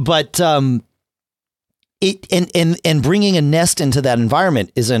 and bringing a Nest into that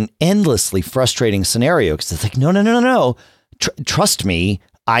environment is an endlessly frustrating scenario because it's like, no. Trust me.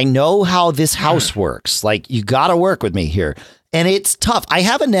 I know how this house works. Like, you got to work with me here. And it's tough. I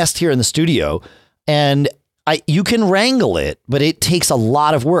have a Nest here in the studio and you can wrangle it, but it takes a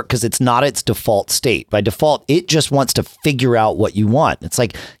lot of work because it's not its default state. By default, it just wants to figure out what you want. It's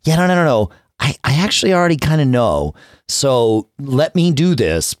like, yeah, no. I actually already kind of know. So let me do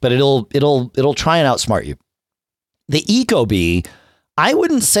this, but it'll try and outsmart you. The Ecobee, I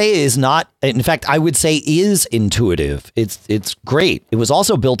wouldn't say is not. In fact, I would say is intuitive. It's great. It was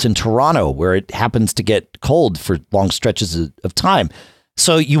also built in Toronto, where it happens to get cold for long stretches of time.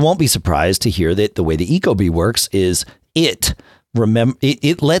 So you won't be surprised to hear that the way the Ecobee works is it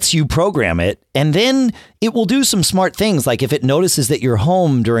lets you program it, and then it will do some smart things. Like if it notices that you're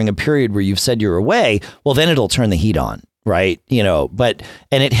home during a period where you've said you're away, well, then it'll turn the heat on. Right. And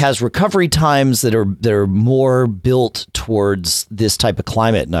it has recovery times that are more built towards this type of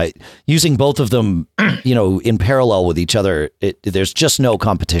climate. And using both of them, in parallel with each other, there's just no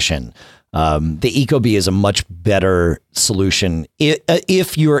competition. The Ecobee is a much better solution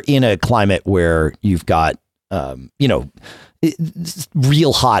if you're in a climate where you've got,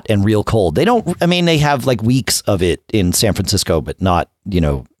 real hot and real cold. They have like weeks of it in San Francisco, but not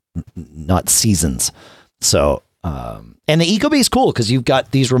seasons. So, and the Ecobee is cool because you've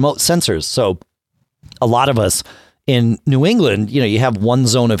got these remote sensors. So a lot of us in New England, you have one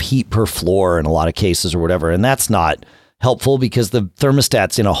zone of heat per floor in a lot of cases or whatever. And that's not helpful because the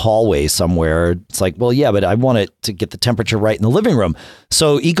thermostat's in a hallway somewhere. It's like, well, yeah, but I want it to get the temperature right in the living room.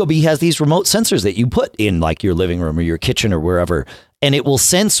 So Ecobee has these remote sensors that you put in like your living room or your kitchen or wherever, and it will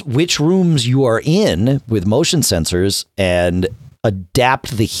sense which rooms you are in with motion sensors and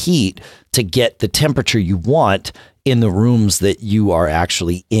adapt the heat to get the temperature you want in the rooms that you are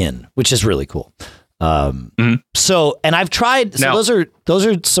actually in, which is really cool. So, and I've tried, so those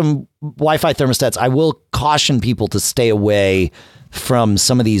are some Wi-Fi thermostats. I will caution people to stay away from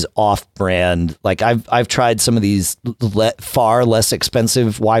some of these off-brand. Like I've tried some of these far less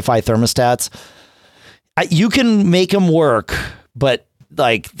expensive Wi-Fi thermostats. You can make them work, but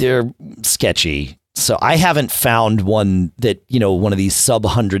like they're sketchy. So I haven't found one that, one of these sub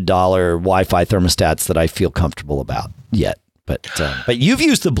 $100 Wi-Fi thermostats that I feel comfortable about yet. But you've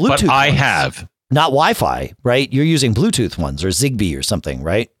used the Bluetooth. But I have. Not Wi-Fi, right? You're using Bluetooth ones or Zigbee or something,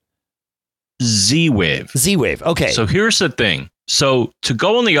 right? Z-Wave. Z-Wave. Okay. So here's the thing. So to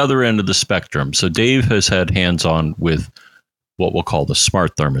go on the other end of the spectrum, so Dave has had hands-on with what we'll call the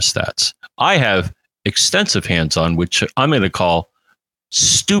smart thermostats. I have extensive hands-on, which I'm going to call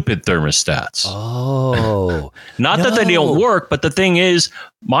stupid thermostats. Oh. Not that they don't work, but the thing is,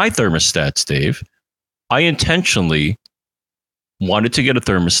 my thermostats, Dave, I intentionally wanted to get a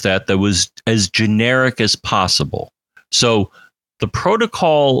thermostat that was as generic as possible. So the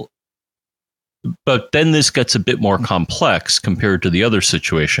protocol, but then this gets a bit more complex compared to the other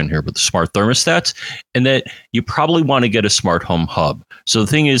situation here with the smart thermostats, and that you probably want to get a smart home hub. So the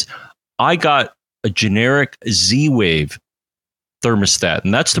thing is, I got a generic Z-Wave thermostat,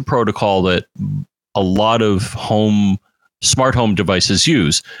 and that's the protocol that a lot of smart home devices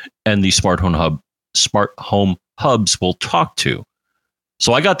use, and the smart home hubs will talk to.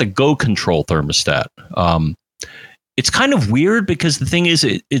 So I got the Go Control thermostat. It's kind of weird because the thing is,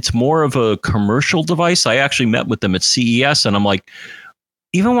 it's more of a commercial device. I actually met with them at CES, and I'm like,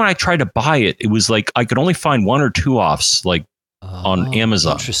 even when I tried to buy it, it was like I could only find one or two offs, like on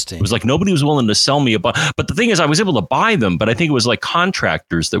Amazon. Interesting. It was like nobody was willing to sell me but the thing is, I was able to buy them, but I think it was like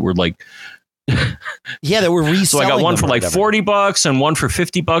contractors that were like, yeah, that were reselling. So I got one for like $40 and one for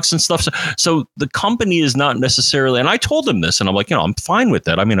 $50 and stuff. So the company is not necessarily, and I told them this, and I'm like, I'm fine with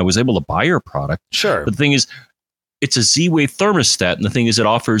that. I mean, I was able to buy your product. Sure. But the thing is, it's a Z-Wave thermostat, and the thing is, it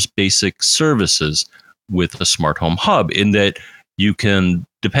offers basic services with a smart home hub in that you can,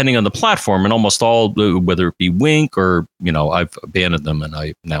 depending on the platform, and almost all, whether it be Wink or, I've abandoned them and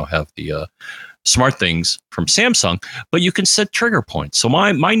I now have the Smart Things from Samsung, but you can set trigger points. So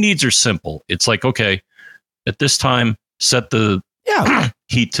my needs are simple. It's like, okay, at this time, set the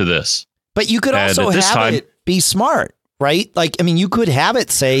heat to this. But you could also have it be smart, right? Like, I mean, you could have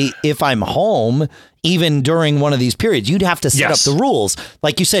it say, if I'm home, even during one of these periods, you'd have to set up the rules.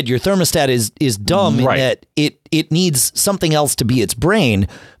 Like you said, your thermostat is dumb in that it needs something else to be its brain,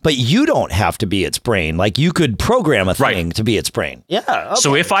 but you don't have to be its brain. Like, you could program a thing to be its brain. Yeah. Okay.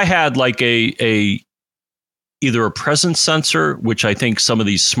 So if I had like either a presence sensor, which I think some of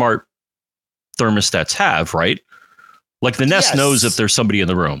these smart thermostats have, right? Like the Nest knows if there's somebody in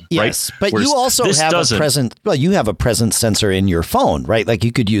the room, right? Yes, but you also have you have a presence sensor in your phone, right? Like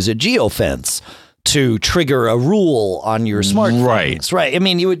you could use a geofence to trigger a rule on your smartphones, right? I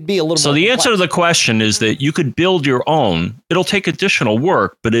mean, you would be a little. So the answer to the question is that you could build your own. It'll take additional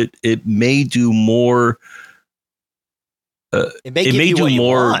work, but it may do more. It may do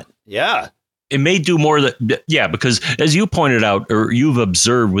more. Yeah. It may do more because as you pointed out, or you've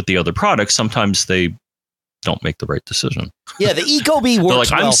observed with the other products, sometimes they don't make the right decision. Yeah, the ecobee works.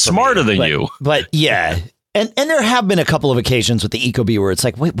 They're like, I'm smarter than you. But yeah. And there have been a couple of occasions with the ecobee where it's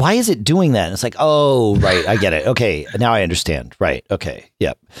like, wait, why is it doing that? And it's like, oh, right, I get it. Okay, now I understand. Right. Okay.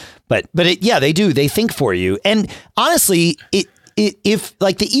 Yep. But they do. They think for you. And honestly, if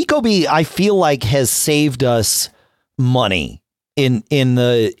like the ecobee, I feel like has saved us money in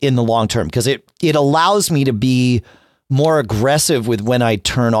the long term, because it allows me to be more aggressive with when I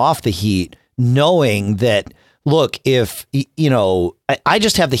turn off the heat, knowing that, look, if, I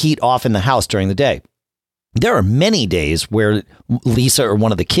just have the heat off in the house during the day. There are many days where Lisa or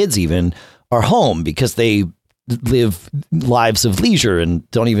one of the kids even are home because they live lives of leisure and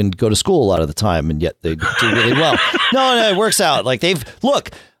don't even go to school a lot of the time, and yet they do really well. No, it works out. Like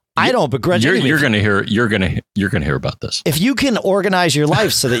I don't begrudge anything. You're gonna hear about this. If you can organize your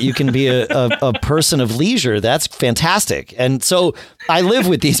life so that you can be a person of leisure, that's fantastic. And so I live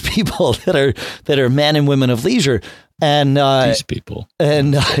with these people that are men and women of leisure, and these people,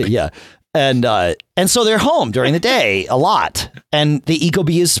 and yeah. And so they're home during the day a lot, and the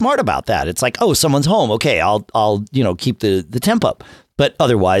ecobee is smart about that. It's like, oh, someone's home. Okay, I'll keep the temp up, but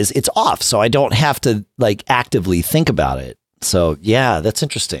otherwise it's off, so I don't have to like actively think about it. So yeah, that's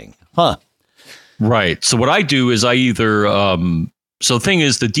interesting, huh? Right. So what I do is I either so the thing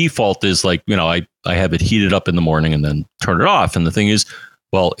is, the default is like, I have it heated up in the morning and then turn it off. And the thing is,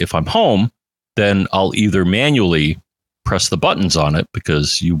 well, if I'm home, then I'll either manually press the buttons on it,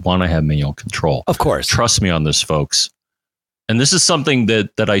 because you want to have manual control. Of course. Trust me on this, folks. And this is something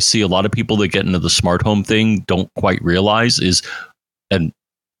that I see a lot of people that get into the smart home thing don't quite realize is, and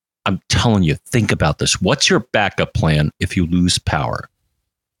I'm telling you, think about this. What's your backup plan if you lose power?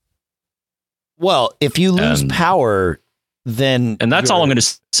 Well, if you lose power, then... And that's all I'm going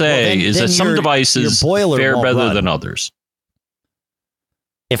to say is that some devices fare better than others.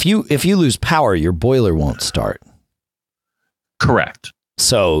 If you lose power, your boiler won't start. Correct.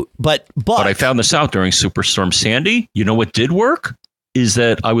 So, but I found this out during Superstorm Sandy. You know what did work is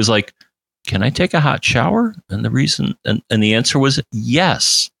that I was like, can I take a hot shower? And the reason, and the answer was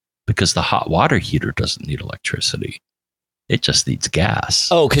yes, because the hot water heater doesn't need electricity. It just needs gas.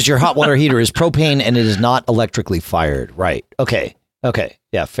 Oh, because your hot water heater is propane and it is not electrically fired. Right. Okay.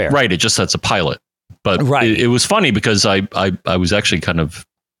 Yeah, fair. Right. It just sets a pilot. But it was funny because I was actually kind of,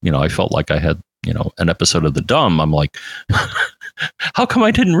 I felt like I had, an episode of The Dumb. I'm like, how come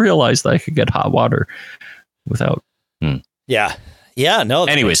I didn't realize that I could get hot water without? Yeah. No.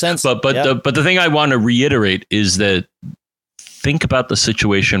 Anyways, sense. But the thing I want to reiterate is that think about the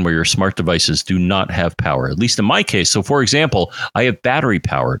situation where your smart devices do not have power, at least in my case. So, for example, I have battery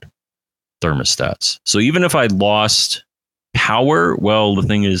powered thermostats. So even if I lost power, well, the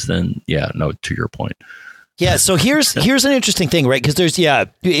thing is then, to your point. Yeah. So here's an interesting thing, right? Because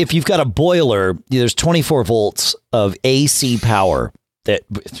if you've got a boiler, there's 24 volts of AC power that,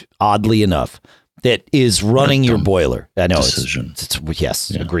 oddly enough, that is running your boiler. I know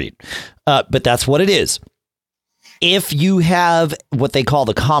agreed. But that's what it is. If you have what they call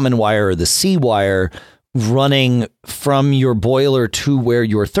the common wire or the C wire running from your boiler to where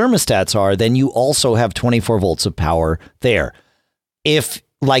your thermostats are, then you also have 24 volts of power there. If,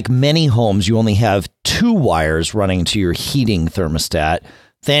 like many homes, you only have 2 wires running to your heating thermostat,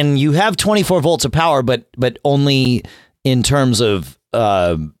 then you have 24 volts of power, but only in terms of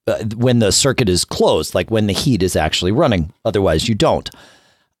when the circuit is closed, like when the heat is actually running. Otherwise, you don't.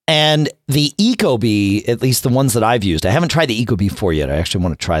 And the ecobee, at least the ones that I've used, I haven't tried the ecobee 4 yet. I actually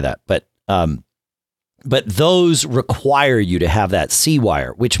want to try that. But those require you to have that C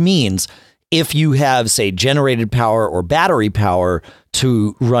wire, which means if you have, say, generated power or battery power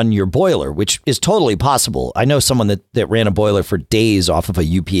to run your boiler, which is totally possible. I know someone that ran a boiler for days off of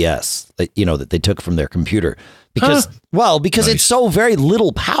a UPS that they took from their computer because nice. It's so very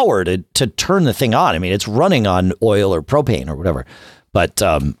little power to turn the thing on. I mean, it's running on oil or propane or whatever, but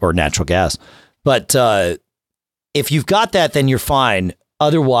or natural gas. But if you've got that, then you're fine.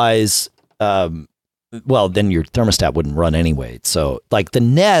 Otherwise, then your thermostat wouldn't run anyway. So like the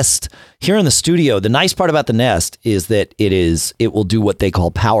Nest here in the studio, the nice part about the Nest is that it will do what they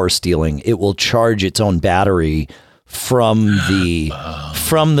call power stealing. It will charge its own battery from the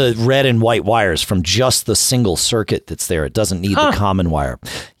red and white wires, from just the single circuit that's there. It doesn't need the common wire.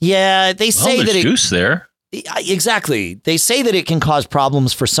 Yeah, they say that there's juice there. Exactly. They say that it can cause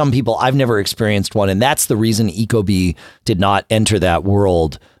problems for some people. I've never experienced one, and that's the reason ecobee did not enter that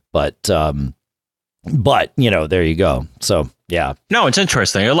world. But there you go. So yeah. No, it's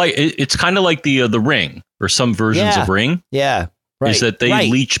interesting. It's kind of like the Ring or some versions of Ring. Yeah. Right. Is that they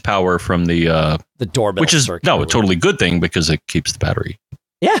leach power from the doorbell, which is a totally good thing because it keeps the battery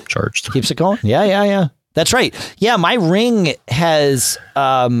charged. Keeps it going. Yeah. That's right. Yeah, my Ring has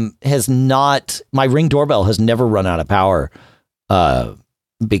not. My Ring doorbell has never run out of power,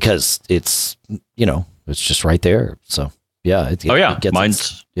 because it's it's just right there. So yeah.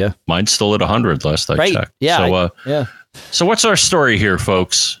 Mine's still at 100 last I checked. Yeah. So So what's our story here,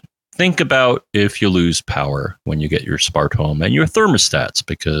 folks? Think about if you lose power when you get your smart home and your thermostats,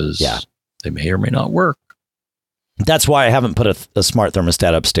 because they may or may not work. That's why I haven't put a smart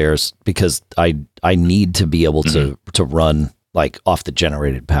thermostat upstairs, because I need to be able to run like off the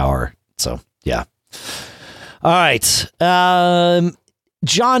generated power. So yeah. All right,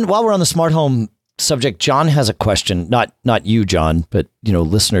 John. While we're on the smart home subject, John has a question. Not you, John, but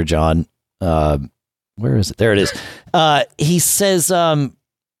listener John. Where is it? There it is. He says, "Oh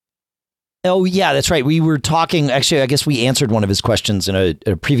yeah, that's right. We were talking. Actually, I guess we answered one of his questions in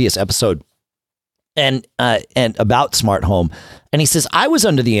a previous episode." And about smart home. And he says, I was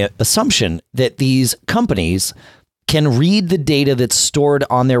under the assumption that these companies can read the data that's stored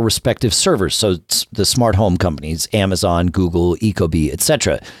on their respective servers. So the smart home companies, Amazon, Google, ecobee,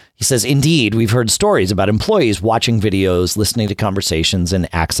 etc. He says, indeed, we've heard stories about employees watching videos, listening to conversations, and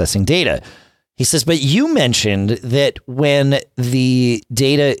accessing data. He says, but you mentioned that when the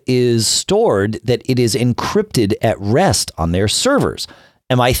data is stored, that it is encrypted at rest on their servers.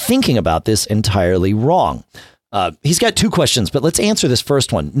 Am I thinking about this entirely wrong? He's got two questions, but let's answer this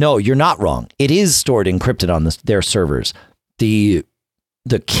first one. No, you're not wrong. It is stored encrypted on their servers. The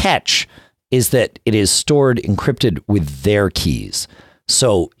catch is that it is stored encrypted with their keys.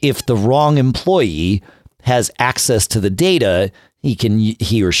 So if the wrong employee has access to the data,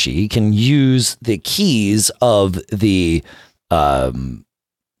 he or she can use the keys of the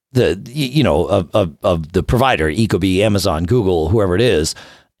provider, ecobee, Amazon, Google, whoever it is,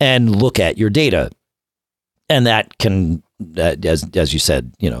 and look at your data. And that can, as you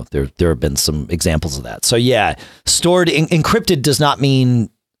said, there have been some examples of that. So yeah, stored encrypted does not mean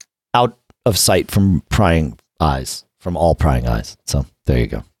out of sight from all prying eyes. So there you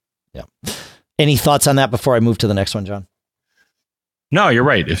go. Yeah. Any thoughts on that before I move to the next one, John? No, you're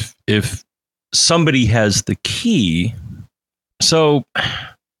right. If somebody has the key, so.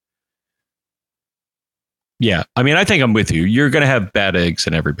 Yeah, I mean, I think I'm with you. You're going to have bad eggs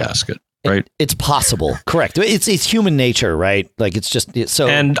in every basket, right? It's possible. Correct. It's human nature, right? Like it's so.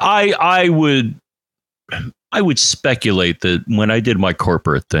 And I would speculate that when I did my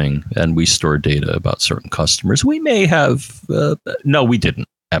corporate thing and we stored data about certain customers, we may have. No, we didn't.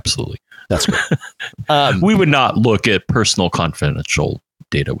 Absolutely. That's good. We would not look at personal confidential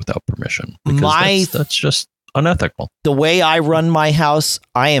data without permission, because that's just unethical. The way I run my house,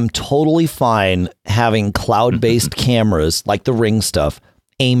 I am totally fine having cloud-based cameras like the Ring stuff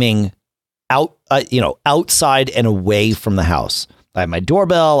aiming out, outside and away from the house. I have my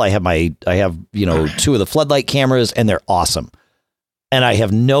doorbell. I have two of the floodlight cameras, and they're awesome. And I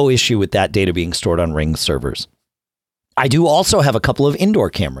have no issue with that data being stored on Ring servers. I do also have a couple of indoor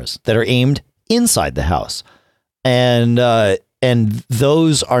cameras that are aimed inside the house, and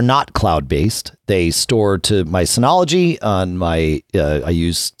those are not cloud-based. They store to my Synology on my, I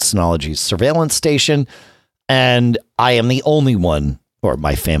use Synology's surveillance station, and I am the only one, or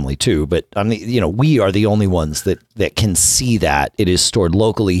my family too, but we are the only ones that can see that. It is stored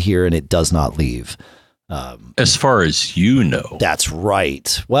locally here and it does not leave. As far as you know. That's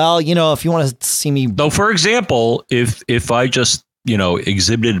right. Well, if you want to see me. Though, for example, if I just,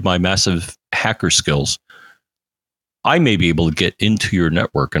 exhibited my massive hacker skills, I may be able to get into your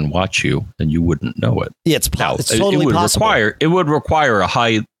network and watch you, and you wouldn't know it. Yeah, it's totally possible. It would require a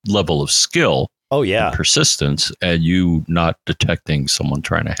high level of skill. Oh yeah, and persistence, and you not detecting someone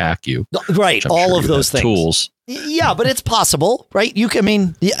trying to hack you. Right, all of those things. Tools. Yeah, but it's possible, right?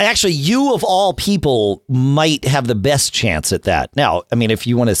 Actually, you of all people might have the best chance at that. Now, I mean, if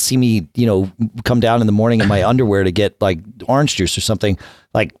you want to see me, come down in the morning in my underwear to get like orange juice or something,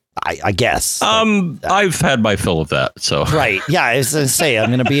 like. I guess. I've had my fill of that. So right, yeah. I was gonna say I'm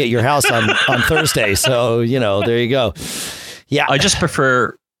gonna be at your house on Thursday, so there you go. Yeah, I just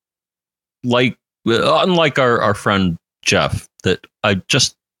prefer, unlike our friend Jeff, that I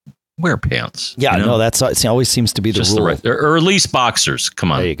just wear pants. Yeah, no, that's it always seems to be the just rule. Or at least boxers.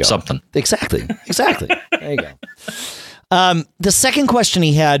 Come on, there you go. Something. Exactly. There you go. The second question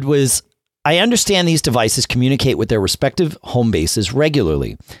he had was, I understand these devices communicate with their respective home bases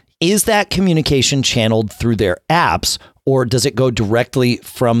regularly. Is that communication channeled through their apps, or does it go directly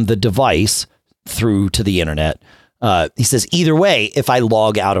from the device through to the internet? He says, either way, if I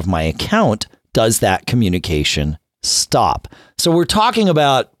log out of my account, does that communication stop? So we're talking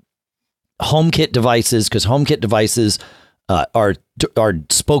about HomeKit devices, because HomeKit devices are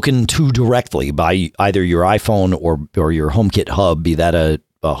spoken to directly by either your iPhone or your HomeKit hub, be that a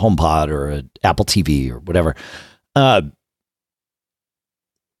HomePod or an Apple TV or whatever.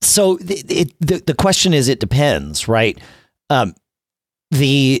 So the question is, it depends, right?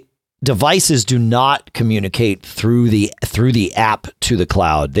 The devices do not communicate through the app to the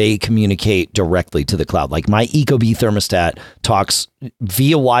cloud. They communicate directly to the cloud. Like my Ecobee thermostat talks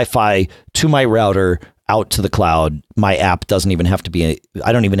via Wi-Fi to my router out to the cloud. My app doesn't even have to be,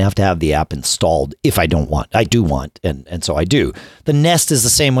 I don't even have to have the app installed if I don't want. I do want, and so I do. The Nest is the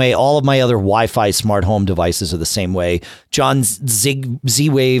same way. All of my other Wi-Fi smart home devices are the same way. John's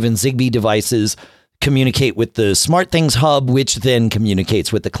Z-Wave and Zigbee devices communicate with the SmartThings hub, which then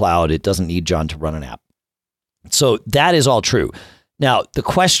communicates with the cloud. It doesn't need John to run an app. So that is all true. Now, the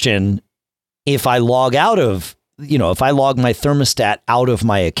question, if I log my thermostat out of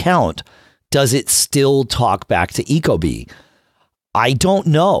my account, does it still talk back to Ecobee? I don't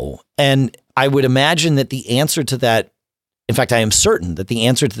know. And I would imagine that the answer to that, in fact, I am certain that the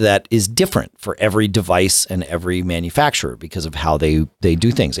answer to that is different for every device and every manufacturer because of how they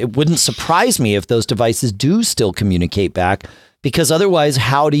do things. It wouldn't surprise me if those devices do still communicate back, because otherwise,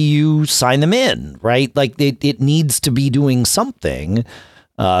 how do you sign them in, right? Like it needs to be doing something.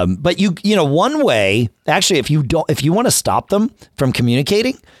 But one way, actually, if you want to stop them from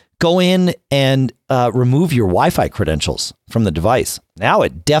communicating, go in and remove your Wi-Fi credentials from the device. Now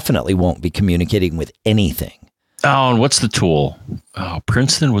it definitely won't be communicating with anything. Oh, and what's the tool? Oh,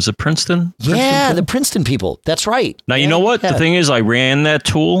 Princeton. Was it Princeton? Yeah, the Princeton people. That's right. Now, you know what? The thing is, I ran that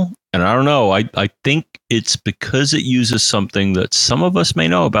tool, and I don't know. I think it's because it uses something that some of us may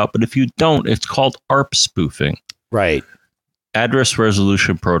know about, but if you don't, it's called ARP spoofing. Right. Address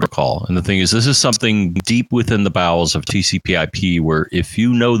Resolution Protocol. And the thing is, this is something deep within the bowels of TCP/IP, where if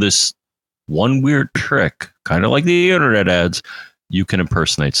you know this one weird trick, kind of like the internet ads, you can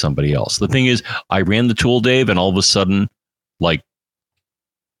impersonate somebody else. The thing is, I ran the tool, Dave, and all of a sudden, like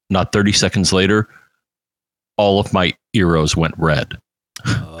not 30 seconds later, all of my Eros went red.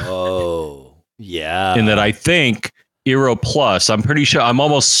 Oh, yeah. And that I think Eero Plus, I'm pretty sure, I'm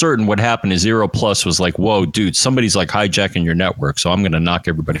almost certain what happened is Eero Plus was like, whoa, dude, somebody's like hijacking your network, so I'm going to knock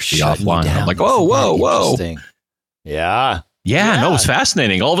everybody offline. I'm like, whoa. Yeah. Yeah, no, it was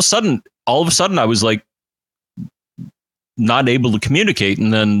fascinating. All of a sudden, I was like, not able to communicate,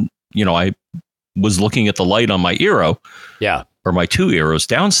 and then I was looking at the light on my Eero, or my two Eeros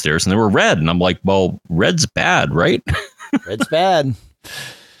downstairs, and they were red, and I'm like, well, red's bad, right? Red's bad.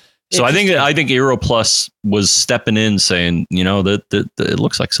 So I think Eero Plus was stepping in, saying, that it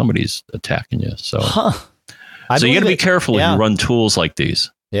looks like somebody's attacking you. So, so you got to be careful when you run tools like these.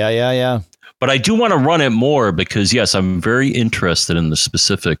 Yeah. But I do want to run it more because, yes, I'm very interested in the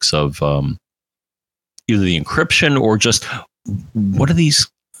specifics of either the encryption or just what are these,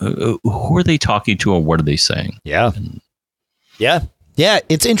 who are they talking to and what are they saying? Yeah. Yeah.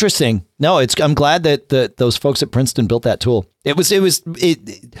 It's interesting. No, I'm glad that those folks at Princeton built that tool.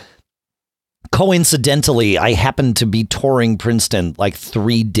 Coincidentally, I happened to be touring Princeton like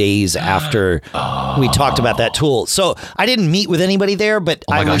 3 days after we talked about that tool. So I didn't meet with anybody there, but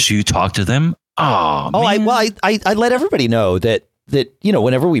oh my gosh, you talked to them? I let everybody know that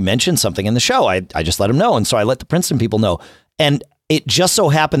whenever we mention something in the show, I just let them know. And so I let the Princeton people know. And it just so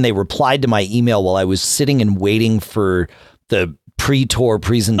happened they replied to my email while I was sitting and waiting for the pre-tour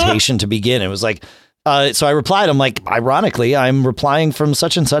presentation to begin. It was like, so I replied, I'm like, ironically, I'm replying from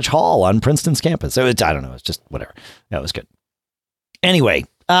such and such hall on Princeton's campus. So I don't know. It's just whatever. That was good. Anyway,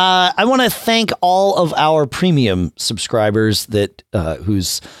 I want to thank all of our premium subscribers that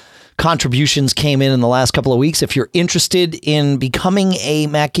whose contributions came in the last couple of weeks. If you're interested in becoming a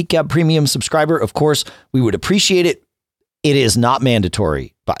Mac Geek Gab premium subscriber, of course, we would appreciate it. It is not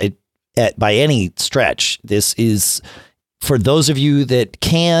mandatory by any stretch. This is for those of you that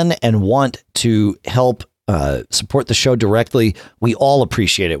can and want to help support the show directly. We all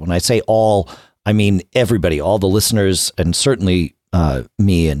appreciate it. When I say all, I mean everybody, all the listeners, and certainly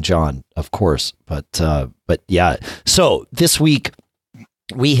me and John, of course. But yeah. So this week,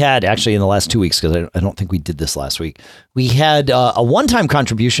 We had actually in the last 2 weeks, because I don't think we did this last week. We had a one-time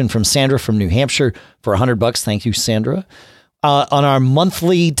contribution from Sandra from New Hampshire for $100. Thank you, Sandra. On our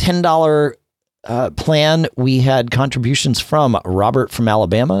monthly $10 plan, we had contributions from Robert from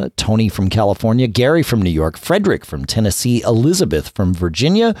Alabama, Tony from California, Gary from New York, Frederick from Tennessee, Elizabeth from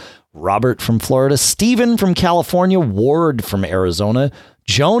Virginia, Robert from Florida, Stephen from California, Ward from Arizona,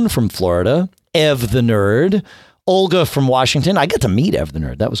 Joan from Florida, Ev the Nerd, Olga from Washington. I got to meet Ev the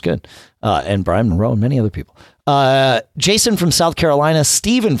Nerd. That was good. And Brian Monroe and many other people. Jason from South Carolina,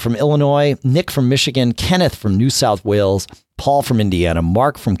 Stephen from Illinois, Nick from Michigan, Kenneth from New South Wales, Paul from Indiana,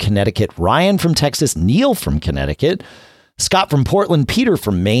 Mark from Connecticut, Ryan from Texas, Neil from Connecticut, Scott from Portland, Peter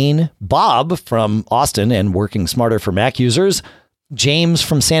from Maine, Bob from Austin and Working Smarter for Mac users, James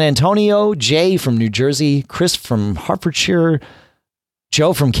from San Antonio, Jay from New Jersey, Chris from Hertfordshire,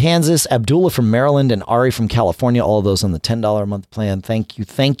 Joe from Kansas, Abdullah from Maryland, and Ari from California. All of those on the $10 a month plan. Thank you.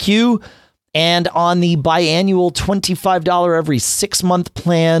 Thank you. And on the biannual $25 every 6 month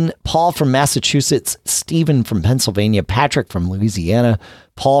plan, Paul from Massachusetts, Stephen from Pennsylvania, Patrick from Louisiana,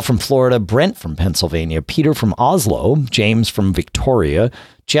 Paul from Florida, Brent from Pennsylvania, Peter from Oslo, James from Victoria,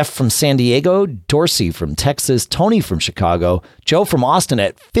 Jeff from San Diego, Dorsey from Texas, Tony from Chicago, Joe from Austin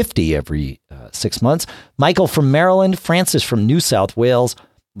at $50 every 6 months, Michael from Maryland, Francis from New South Wales,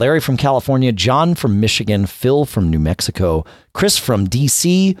 Larry from California, John from Michigan, Phil from New Mexico, Chris from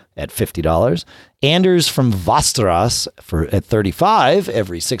DC at $50, Anders from Vasteras at $35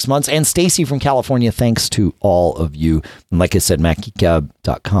 every 6 months, and Stacy from California. Thanks to all of you. And like I said,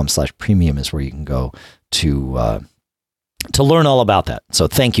 macgeekgab.com/premium is where you can go to learn all about that. So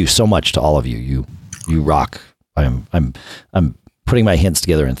thank you so much to all of you. You rock. I'm putting my hands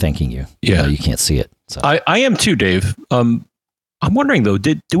together and thanking you. Yeah, you can't see it. So. I am too, Dave. I'm wondering though,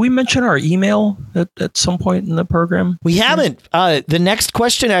 did we mention our email at some point in the program? We haven't. The next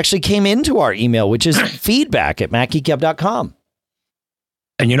question actually came into our email, which is feedback@macgeekgab.com.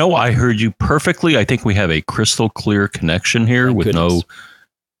 And you know, I heard you perfectly. I think we have a crystal clear connection here. Thank with goodness.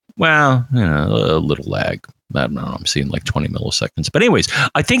 A little lag. I don't know. I'm seeing like 20 milliseconds. But anyways,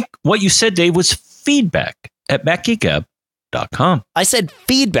 I think what you said, Dave, was feedback@macgeekgab.com. I said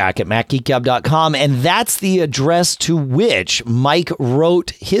feedback@macgeekgab.com, and that's the address to which Mike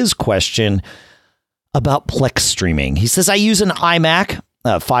wrote his question about Plex streaming. He says, I use an iMac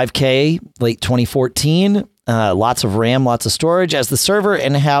 5K, late 2014, lots of RAM, lots of storage as the server,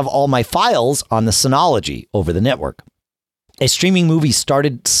 and have all my files on the Synology over the network. A streaming movie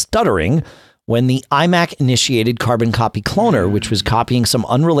started stuttering when the iMac initiated Carbon Copy Cloner, which was copying some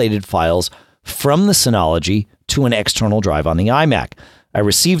unrelated files from the Synology to an external drive on the iMac. I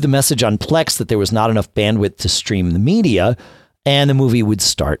received the message on Plex that there was not enough bandwidth to stream the media, and the movie would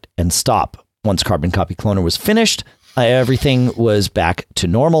start and stop. Once Carbon Copy Cloner was finished, everything was back to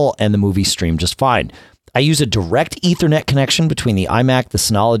normal, and the movie streamed just fine. I use a direct Ethernet connection between the iMac, the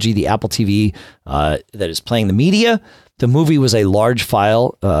Synology, the Apple TV that is playing the media. The movie was a large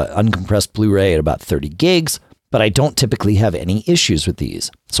file, uncompressed Blu-ray at about 30 gigs, but I don't typically have any issues with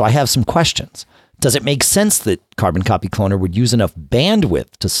these. So I have some questions. Does it make sense that Carbon Copy Cloner would use enough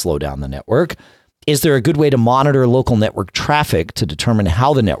bandwidth to slow down the network? Is there a good way to monitor local network traffic to determine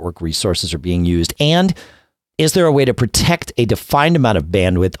how the network resources are being used? And is there a way to protect a defined amount of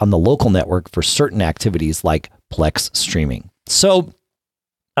bandwidth on the local network for certain activities like Plex streaming? So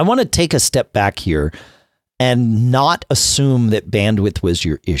I want to take a step back here and not assume that bandwidth was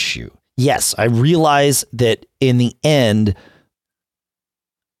your issue. Yes, I realize that in the end,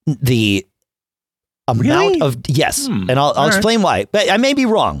 the amount of yes, and I'll explain why. But I may be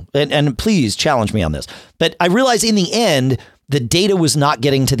wrong, and please challenge me on this. But I realize in the end, the data was not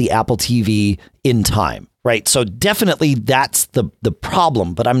getting to the Apple TV in time, right? So definitely that's the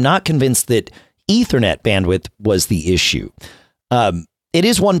problem. But I'm not convinced that Ethernet bandwidth was the issue. It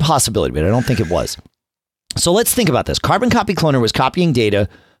is one possibility, but I don't think it was. So let's think about this. Carbon Copy Cloner was copying data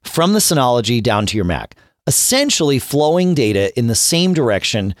from the Synology down to your Mac, essentially flowing data in the same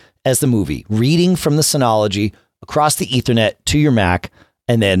direction as the movie, reading from the Synology across the Ethernet to your Mac,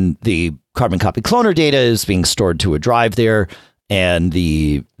 and then the Carbon Copy Cloner data is being stored to a drive there, and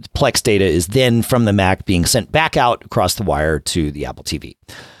the Plex data is then from the Mac being sent back out across the wire to the Apple TV.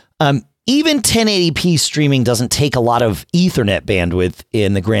 Even 1080p streaming doesn't take a lot of Ethernet bandwidth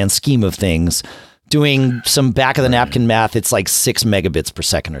in the grand scheme of things. Doing some back of the napkin math, it's like 6 megabits per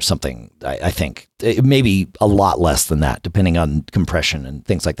second or something, I think. It may be a lot less than that, depending on compression and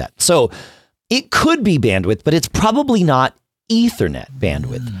things like that. So it could be bandwidth, but it's probably not Ethernet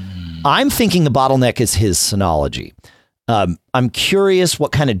bandwidth. I'm thinking the bottleneck is his Synology. I'm curious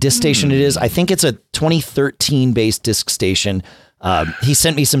what kind of disk station it is. I think it's a 2013 based disk station. He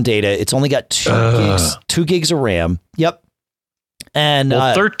sent me some data. It's only got 2 gigs of RAM. Yep. And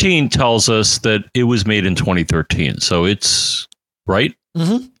 13 tells us that it was made in 2013. So it's right.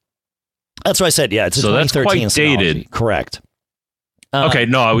 Mm-hmm. That's what I said. Yeah, it's a so 2013 that's quite dated. Synology. Correct. Okay,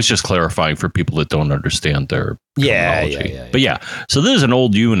 no, I was just clarifying for people that don't understand their terminology. Yeah. But yeah, so this is an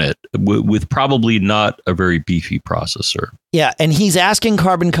old unit with probably not a very beefy processor. Yeah, and he's asking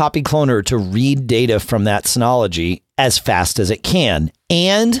Carbon Copy Cloner to read data from that Synology as fast as it can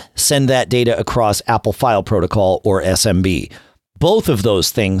and send that data across Apple File Protocol or SMB. Both of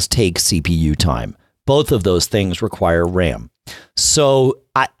those things take CPU time. Both of those things require RAM. So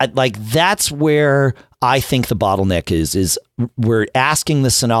I like that's where I think the bottleneck is we're asking the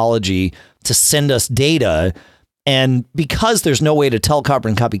Synology to send us data, and because there's no way to tell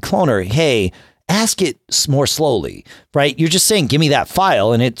Carbon Copy Cloner, hey, ask it more slowly, right? You're just saying, give me that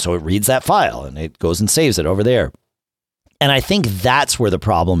file, and it reads that file and it goes and saves it over there. And I think that's where the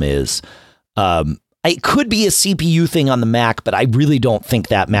problem is. It could be a CPU thing on the Mac, but I really don't think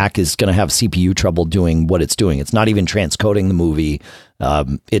that Mac is going to have CPU trouble doing what it's doing. It's not even transcoding the movie.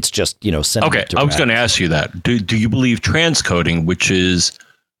 It's just, sending Okay, it to I was going to ask you that. Do you believe transcoding, which is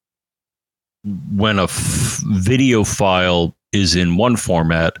when a video file is in one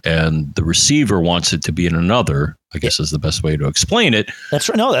format and the receiver wants it to be in another, I guess is the best way to explain it. That's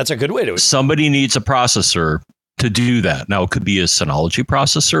right. No, that's a good way to. Somebody needs a processor to do that. Now, it could be a Synology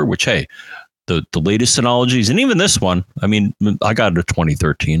processor, which, hey, the latest Synologies, and even this one, I mean, I got a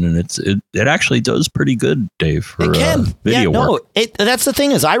 2013, and it actually does pretty good, Dave, for video work. That's the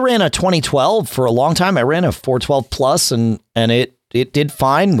thing is I ran a 2012 for a long time. I ran a 412 Plus, and it did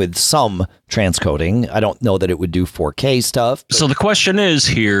fine with some transcoding. I don't know that it would do 4K stuff. So the question is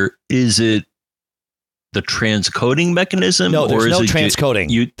here, is it the transcoding mechanism? No, there's no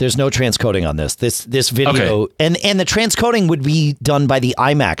transcoding. There's no transcoding on this. This video, okay. and the transcoding would be done by the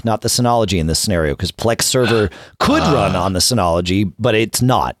iMac, not the Synology in this scenario, because Plex Server could run on the Synology, but it's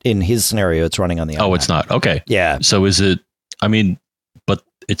not. In his scenario, it's running on the iMac. Oh, it's not. Okay. Yeah. So is it, I mean, but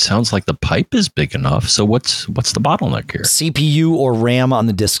it sounds like the pipe is big enough. So what's the bottleneck here? CPU or RAM on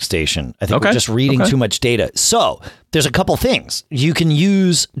the disk station. I think we're just reading too much data. So there's a couple things you can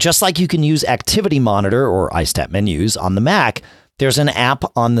use, just like you can use Activity Monitor or iStat menus on the Mac. There's an app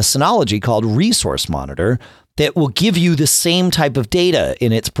on the Synology called Resource Monitor that will give you the same type of data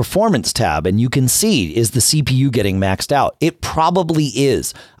in its performance tab. And you can see, is the CPU getting maxed out? It probably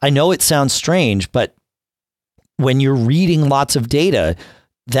is. I know it sounds strange, but when you're reading lots of data,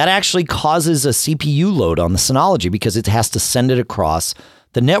 that actually causes a CPU load on the Synology because it has to send it across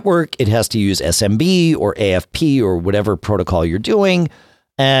the network. It has to use SMB or AFP or whatever protocol you're doing.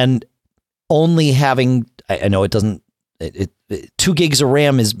 And only having, I know it doesn't, 2 gigs of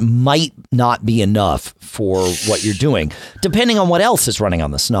RAM might not be enough for what you're doing, depending on what else is running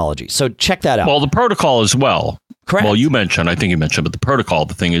on the Synology. So check that out. Well, the protocol as well. Correct. Well, I think you mentioned, but the protocol,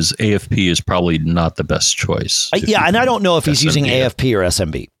 the thing is AFP is probably not the best choice. Yeah, and I don't know if he's using AFP or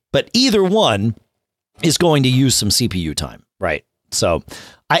SMB, but either one is going to use some CPU time, right? So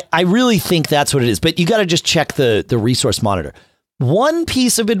I really think that's what it is, but you got to just check the resource monitor. One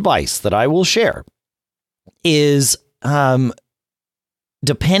piece of advice that I will share is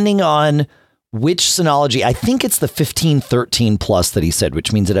depending on which Synology, I think it's the 1513 Plus that he said,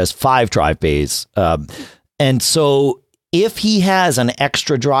 which means it has 5 drive bays. And so if he has an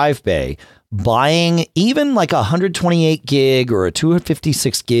extra drive bay, buying even like a 128 gig or a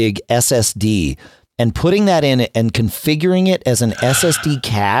 256 gig SSD and putting that in and configuring it as an SSD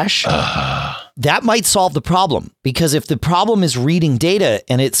cache, that might solve the problem. Because if the problem is reading data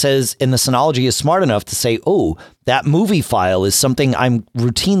and it says, and the Synology is smart enough to say, oh, that movie file is something I'm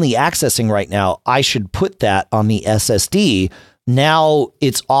routinely accessing right now, I should put that on the SSD. Now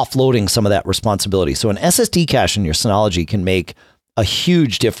it's offloading some of that responsibility. So an SSD cache in your Synology can make a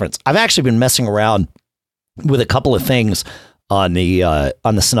huge difference. I've actually been messing around with a couple of things on the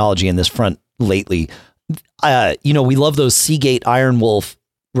Synology in this front lately. We love those Seagate Iron Wolf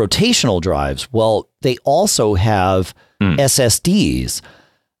rotational drives. Well, they also have SSDs.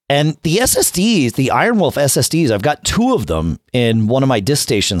 And the SSDs, the Iron Wolf SSDs, I've got 2 of them in one of my disk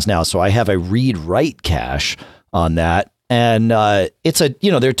stations now. So I have a read-write cache on that. And it's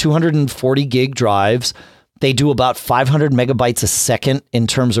they're 240 gig drives. They do about 500 megabytes a second in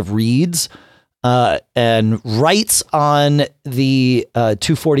terms of reads. And writes on the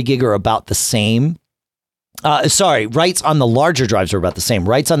 240 gig are about the same. Writes on the larger drives are about the same.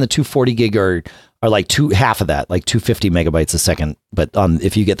 Writes on the 240 gig are like half of that, like 250 megabytes a second. But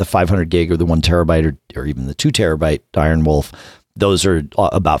if you get the 500 gig or the 1 terabyte or even the 2 terabyte Iron Wolf, those are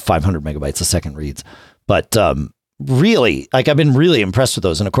about 500 megabytes a second reads. But really, like, I've been really impressed with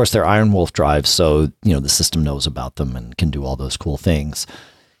those. And of course, they're Iron Wolf drives. So, the system knows about them and can do all those cool things.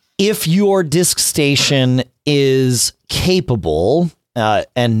 If your disk station is capable,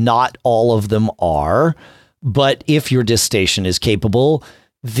 and not all of them are, but if your disk station is capable,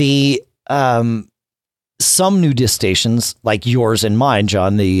 some new disk stations like yours and mine,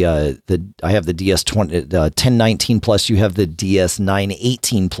 John, I have the DS 1019 Plus, you have the DS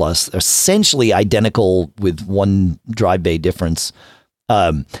 918 Plus, essentially identical with one drive bay difference.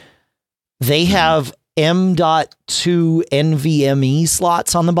 They have M.2 NVMe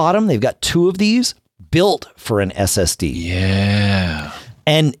slots on the bottom. They've got 2 of these built for an SSD. Yeah.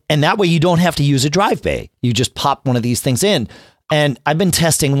 And that way you don't have to use a drive bay. You just pop one of these things in. And I've been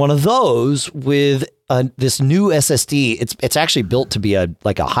testing one of those with this new SSD. It's actually built to be a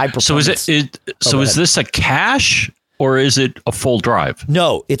high performance. So is this a cache or is it a full drive?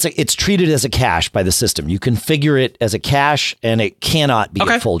 No, it's treated as a cache by the system. You configure it as a cache, and it cannot be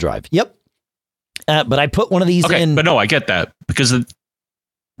a full drive. Yep. But I put one of these in. But no, I get that because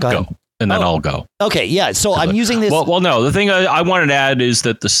go. And then I'll go. Okay, yeah. So I'm using this. Well, no. The thing I wanted to add is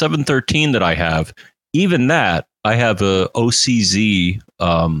that the 713 that I have, even that, I have a OCZ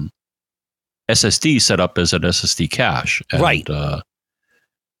SSD set up as an SSD cache. And, right. I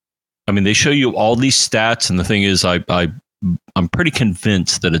mean, they show you all these stats, and the thing is, I'm pretty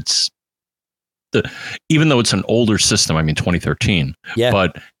convinced that it's even though it's an older system. I mean, 2013. Yeah.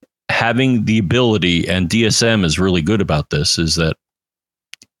 But having the ability, and DSM is really good about this, is that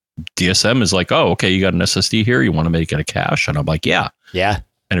DSM is like, oh, okay, you got an SSD here, you want to make it a cache? And I'm like, yeah.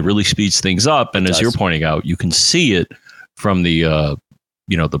 And it really speeds things up. And as you're pointing out, you can see it from the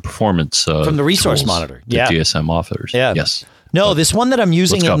the performance from the resource monitor. Yeah, DSM offers. Yeah. Yes. No, this one that I'm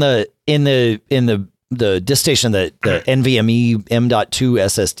using in the disk station, the NVMe M.2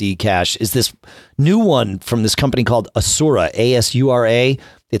 SSD cache, is this new one from this company called Asura, ASURA.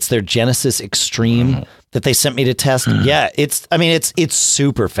 It's their Genesis Extreme that they sent me to test. Yeah, it's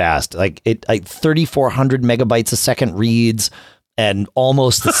super fast. Like 3,400 megabytes a second reads and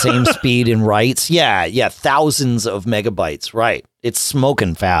almost the same speed in writes. Yeah, thousands of megabytes. Right. It's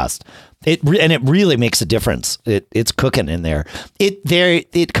smoking fast. It really makes a difference. It's cooking in there.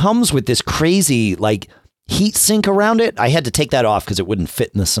 It comes with this crazy heat sink around it. I had to take that off because it wouldn't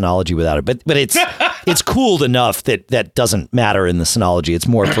fit in the Synology without it. But it's cooled enough that doesn't matter in the Synology. It's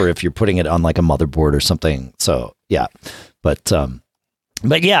more for if you're putting it on a motherboard or something. So yeah, but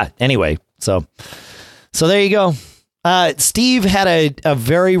yeah. Anyway, so there you go. Steve had a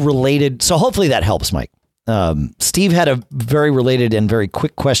very related. So hopefully that helps, Mike. Steve had a very related and very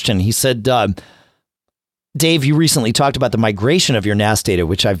quick question. He said, Dave, you recently talked about the migration of your NAS data,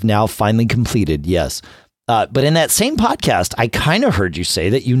 which I've now finally completed. Yes. But in that same podcast, I kind of heard you say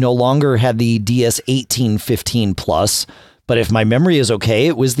that you no longer had the DS 1815 Plus, but if my memory is okay,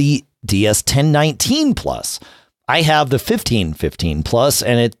 it was the DS 1019 Plus. I have the 1515 Plus,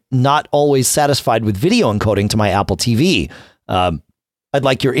 and it's not always satisfied with video encoding to my Apple TV. I'd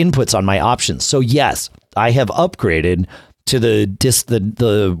like your inputs on my options. So yes, I have upgraded to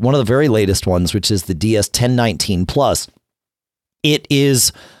the one of the very latest ones, which is the DS 1019 Plus. It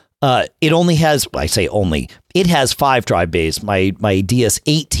is it only has, I say only, it has 5 drive bays. My DS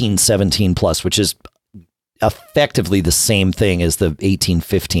 1817 Plus, which is effectively the same thing as the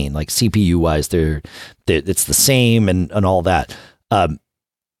 1815, CPU wise, it's the same and all that.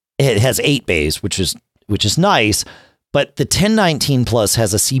 It has 8 bays, which is nice, but the 1019 Plus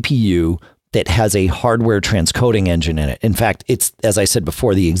has a CPU that has a hardware transcoding engine in it. In fact, it's, as I said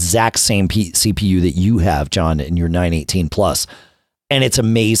before, the exact same CPU that you have, John, in your 918 Plus. And it's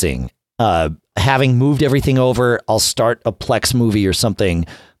amazing. Having moved everything over, I'll start a Plex movie or something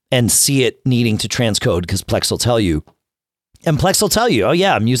and see it needing to transcode because Plex will tell you. And Plex will tell you, oh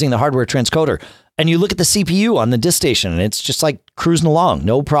yeah, I'm using the hardware transcoder. And you look at the CPU on the disk station and it's just cruising along,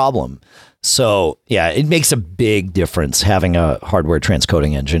 no problem. So yeah, it makes a big difference having a hardware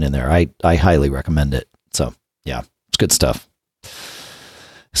transcoding engine in there. I highly recommend it. So yeah, it's good stuff.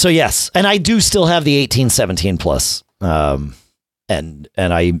 So yes, and I do still have the 1817 Plus. And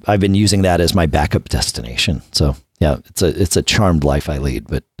I've been using that as my backup destination. So yeah, it's a charmed life I lead,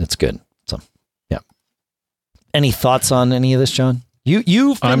 but it's good. So yeah. Any thoughts on any of this, John?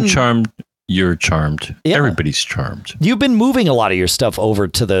 I'm charmed. You're charmed. Yeah. Everybody's charmed. You've been moving a lot of your stuff over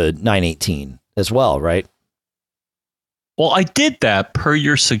to the 918 as well, right? Well, I did that per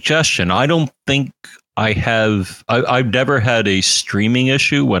your suggestion. I don't think I have. I've never had a streaming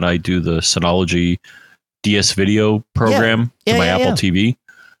issue when I do the Synology DS video program to my Apple TV.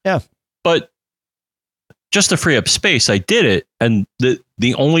 Yeah. But just to free up space, I did it. And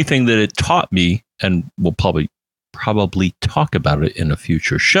the only thing that it taught me, and we'll probably probably talk about it in a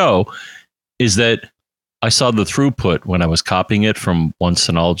future show, is that I saw the throughput when I was copying it from one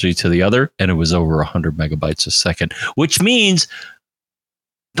Synology to the other, and it was over 100 megabytes a second, which means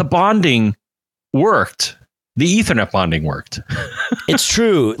the bonding worked. The Ethernet bonding worked. It's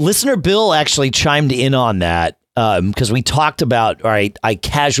true. Listener Bill actually chimed in on that because we talked about, all right, I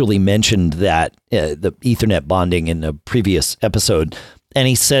casually mentioned that the Ethernet bonding in a previous episode. And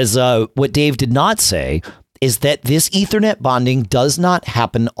he says, what Dave did not say is that this Ethernet bonding does not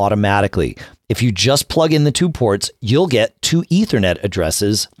happen automatically. If you just plug in the two ports, you'll get two Ethernet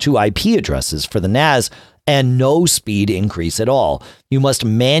addresses, two IP addresses for the NAS, and no speed increase at all. You must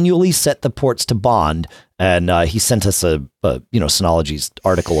manually set the ports to bond. And he sent us a Synology's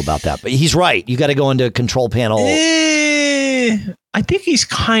article about that. But he's right. You got to go into control panel. I think he's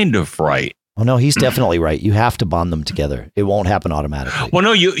kind of right. Oh, no, he's definitely right. You have to bond them together. It won't happen automatically. Well,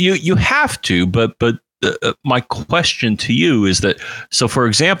 no, you have to. But my question to you is that, so for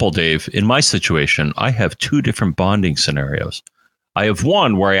example, Dave, in my situation, I have two different bonding scenarios. I have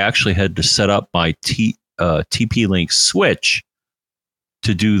one where I actually had to set up my TP-Link switch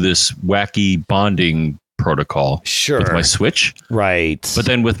to do this wacky bonding protocol with my switch. Right. But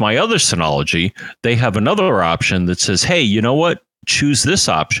then with my other Synology, they have another option that says, hey, you know what? Choose this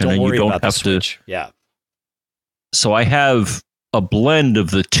option and you don't have to. Yeah. So I have a blend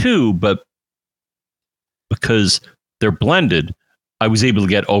of the two, but because they're blended, I was able to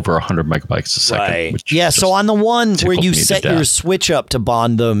get over 100 megabytes a second. Right. Yeah. So on the one where you set your switch up to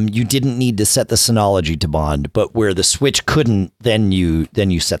bond them, you didn't need to set the Synology to bond. But where the switch couldn't, then you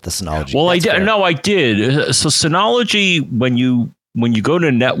set the Synology. Well, I did. No, I did. So Synology, when you go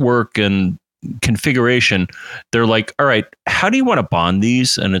to network and configuration, they're like, all right, how do you want to bond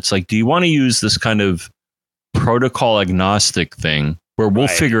these? And it's like, do you want to use this kind of protocol agnostic thing where we'll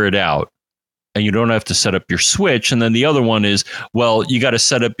figure it out? And you don't have to set up your switch. And then the other one is, well, you got to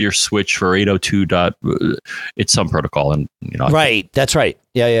set up your switch for 802. It's some protocol, and right. That's right.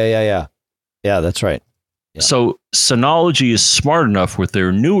 Yeah. That's right. Yeah. So Synology is smart enough with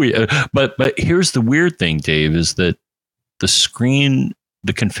their new, but here's the weird thing, Dave, is that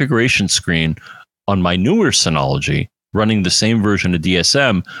the configuration screen on my newer Synology running the same version of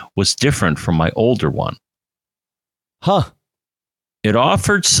DSM was different from my older one. Huh. It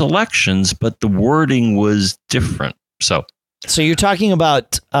offered selections, but the wording was different. So you're talking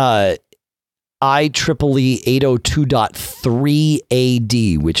about IEEE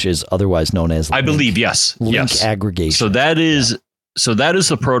 802.3 AD, which is otherwise known as I believe, yes. Link aggregation. So that is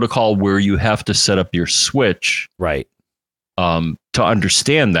the protocol where you have to set up your switch, right? To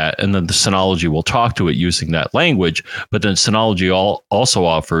understand that, and then the Synology will talk to it using that language. But then Synology also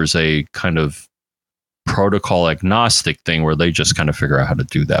offers a kind of protocol agnostic thing where they just kind of figure out how to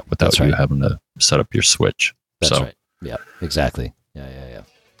do that without you having to set up your switch. That's right. Yeah, exactly. Yeah.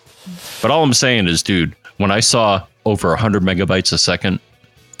 But all I'm saying is, dude, when I saw over 100 megabytes a second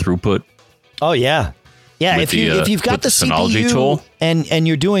throughput. Oh yeah. Yeah. If you've got the Synology CPU tool and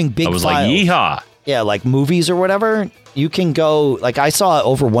you're doing big I was files, like, yeehaw. Yeah, like movies or whatever, you can go, like I saw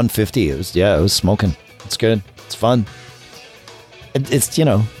over 150. It was smoking. It's good. It's fun. It's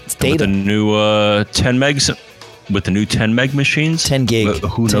data. With the new 10 megs, with the new 10 meg machines, 10 gig.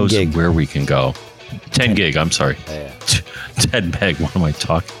 Who 10 knows gig. where we can go? 10 gig. I'm sorry. Yeah. 10 meg. What am I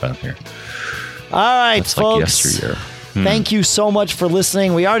talking about here? All right, That's folks. like yesteryear. Thank you so much for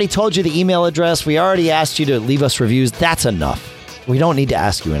listening. We already told you the email address. We already asked you to leave us reviews. That's enough. We don't need to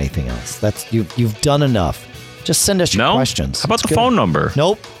ask you anything else. That's you've done enough. Just send us your questions. How about the phone number?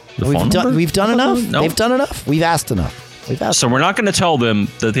 Nope. We've done enough. Nope. They've done enough. We've asked enough. So we're not going to tell them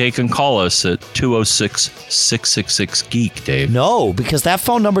that they can call us at 206-666-GEEK, Dave. No, because that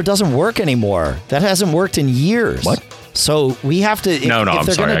phone number doesn't work anymore. That hasn't worked in years. What? So we have to, if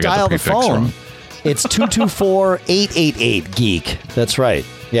they're going to dial the phone, it's 224-888-GEEK. That's right.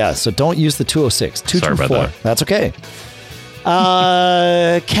 Yeah, so don't use the 206. 224. Sorry about that. That's okay.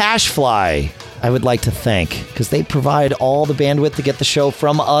 CashFly, I would like to thank, because they provide all the bandwidth to get the show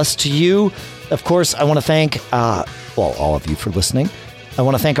from us to you. Of course, I want to thank, all of you for listening. I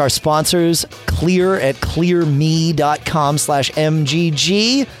want to thank our sponsors, Clear at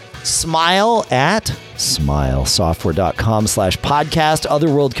clearme.com/MGG, Smile at smilesoftware.com/podcast,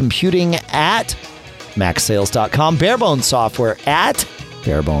 Otherworld Computing at maxsales.com, Barebones Software at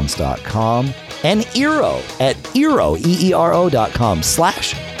barebones.com, and Eero at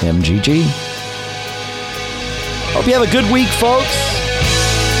eero.com/MGG. Hope you have a good week, folks.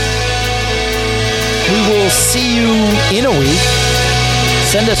 We will see you in a week.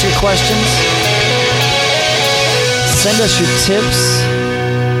 Send us your questions. Send us your tips.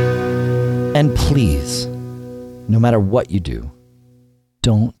 And please, no matter what you do,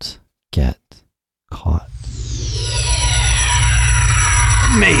 don't get caught.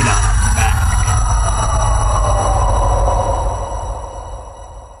 Made up.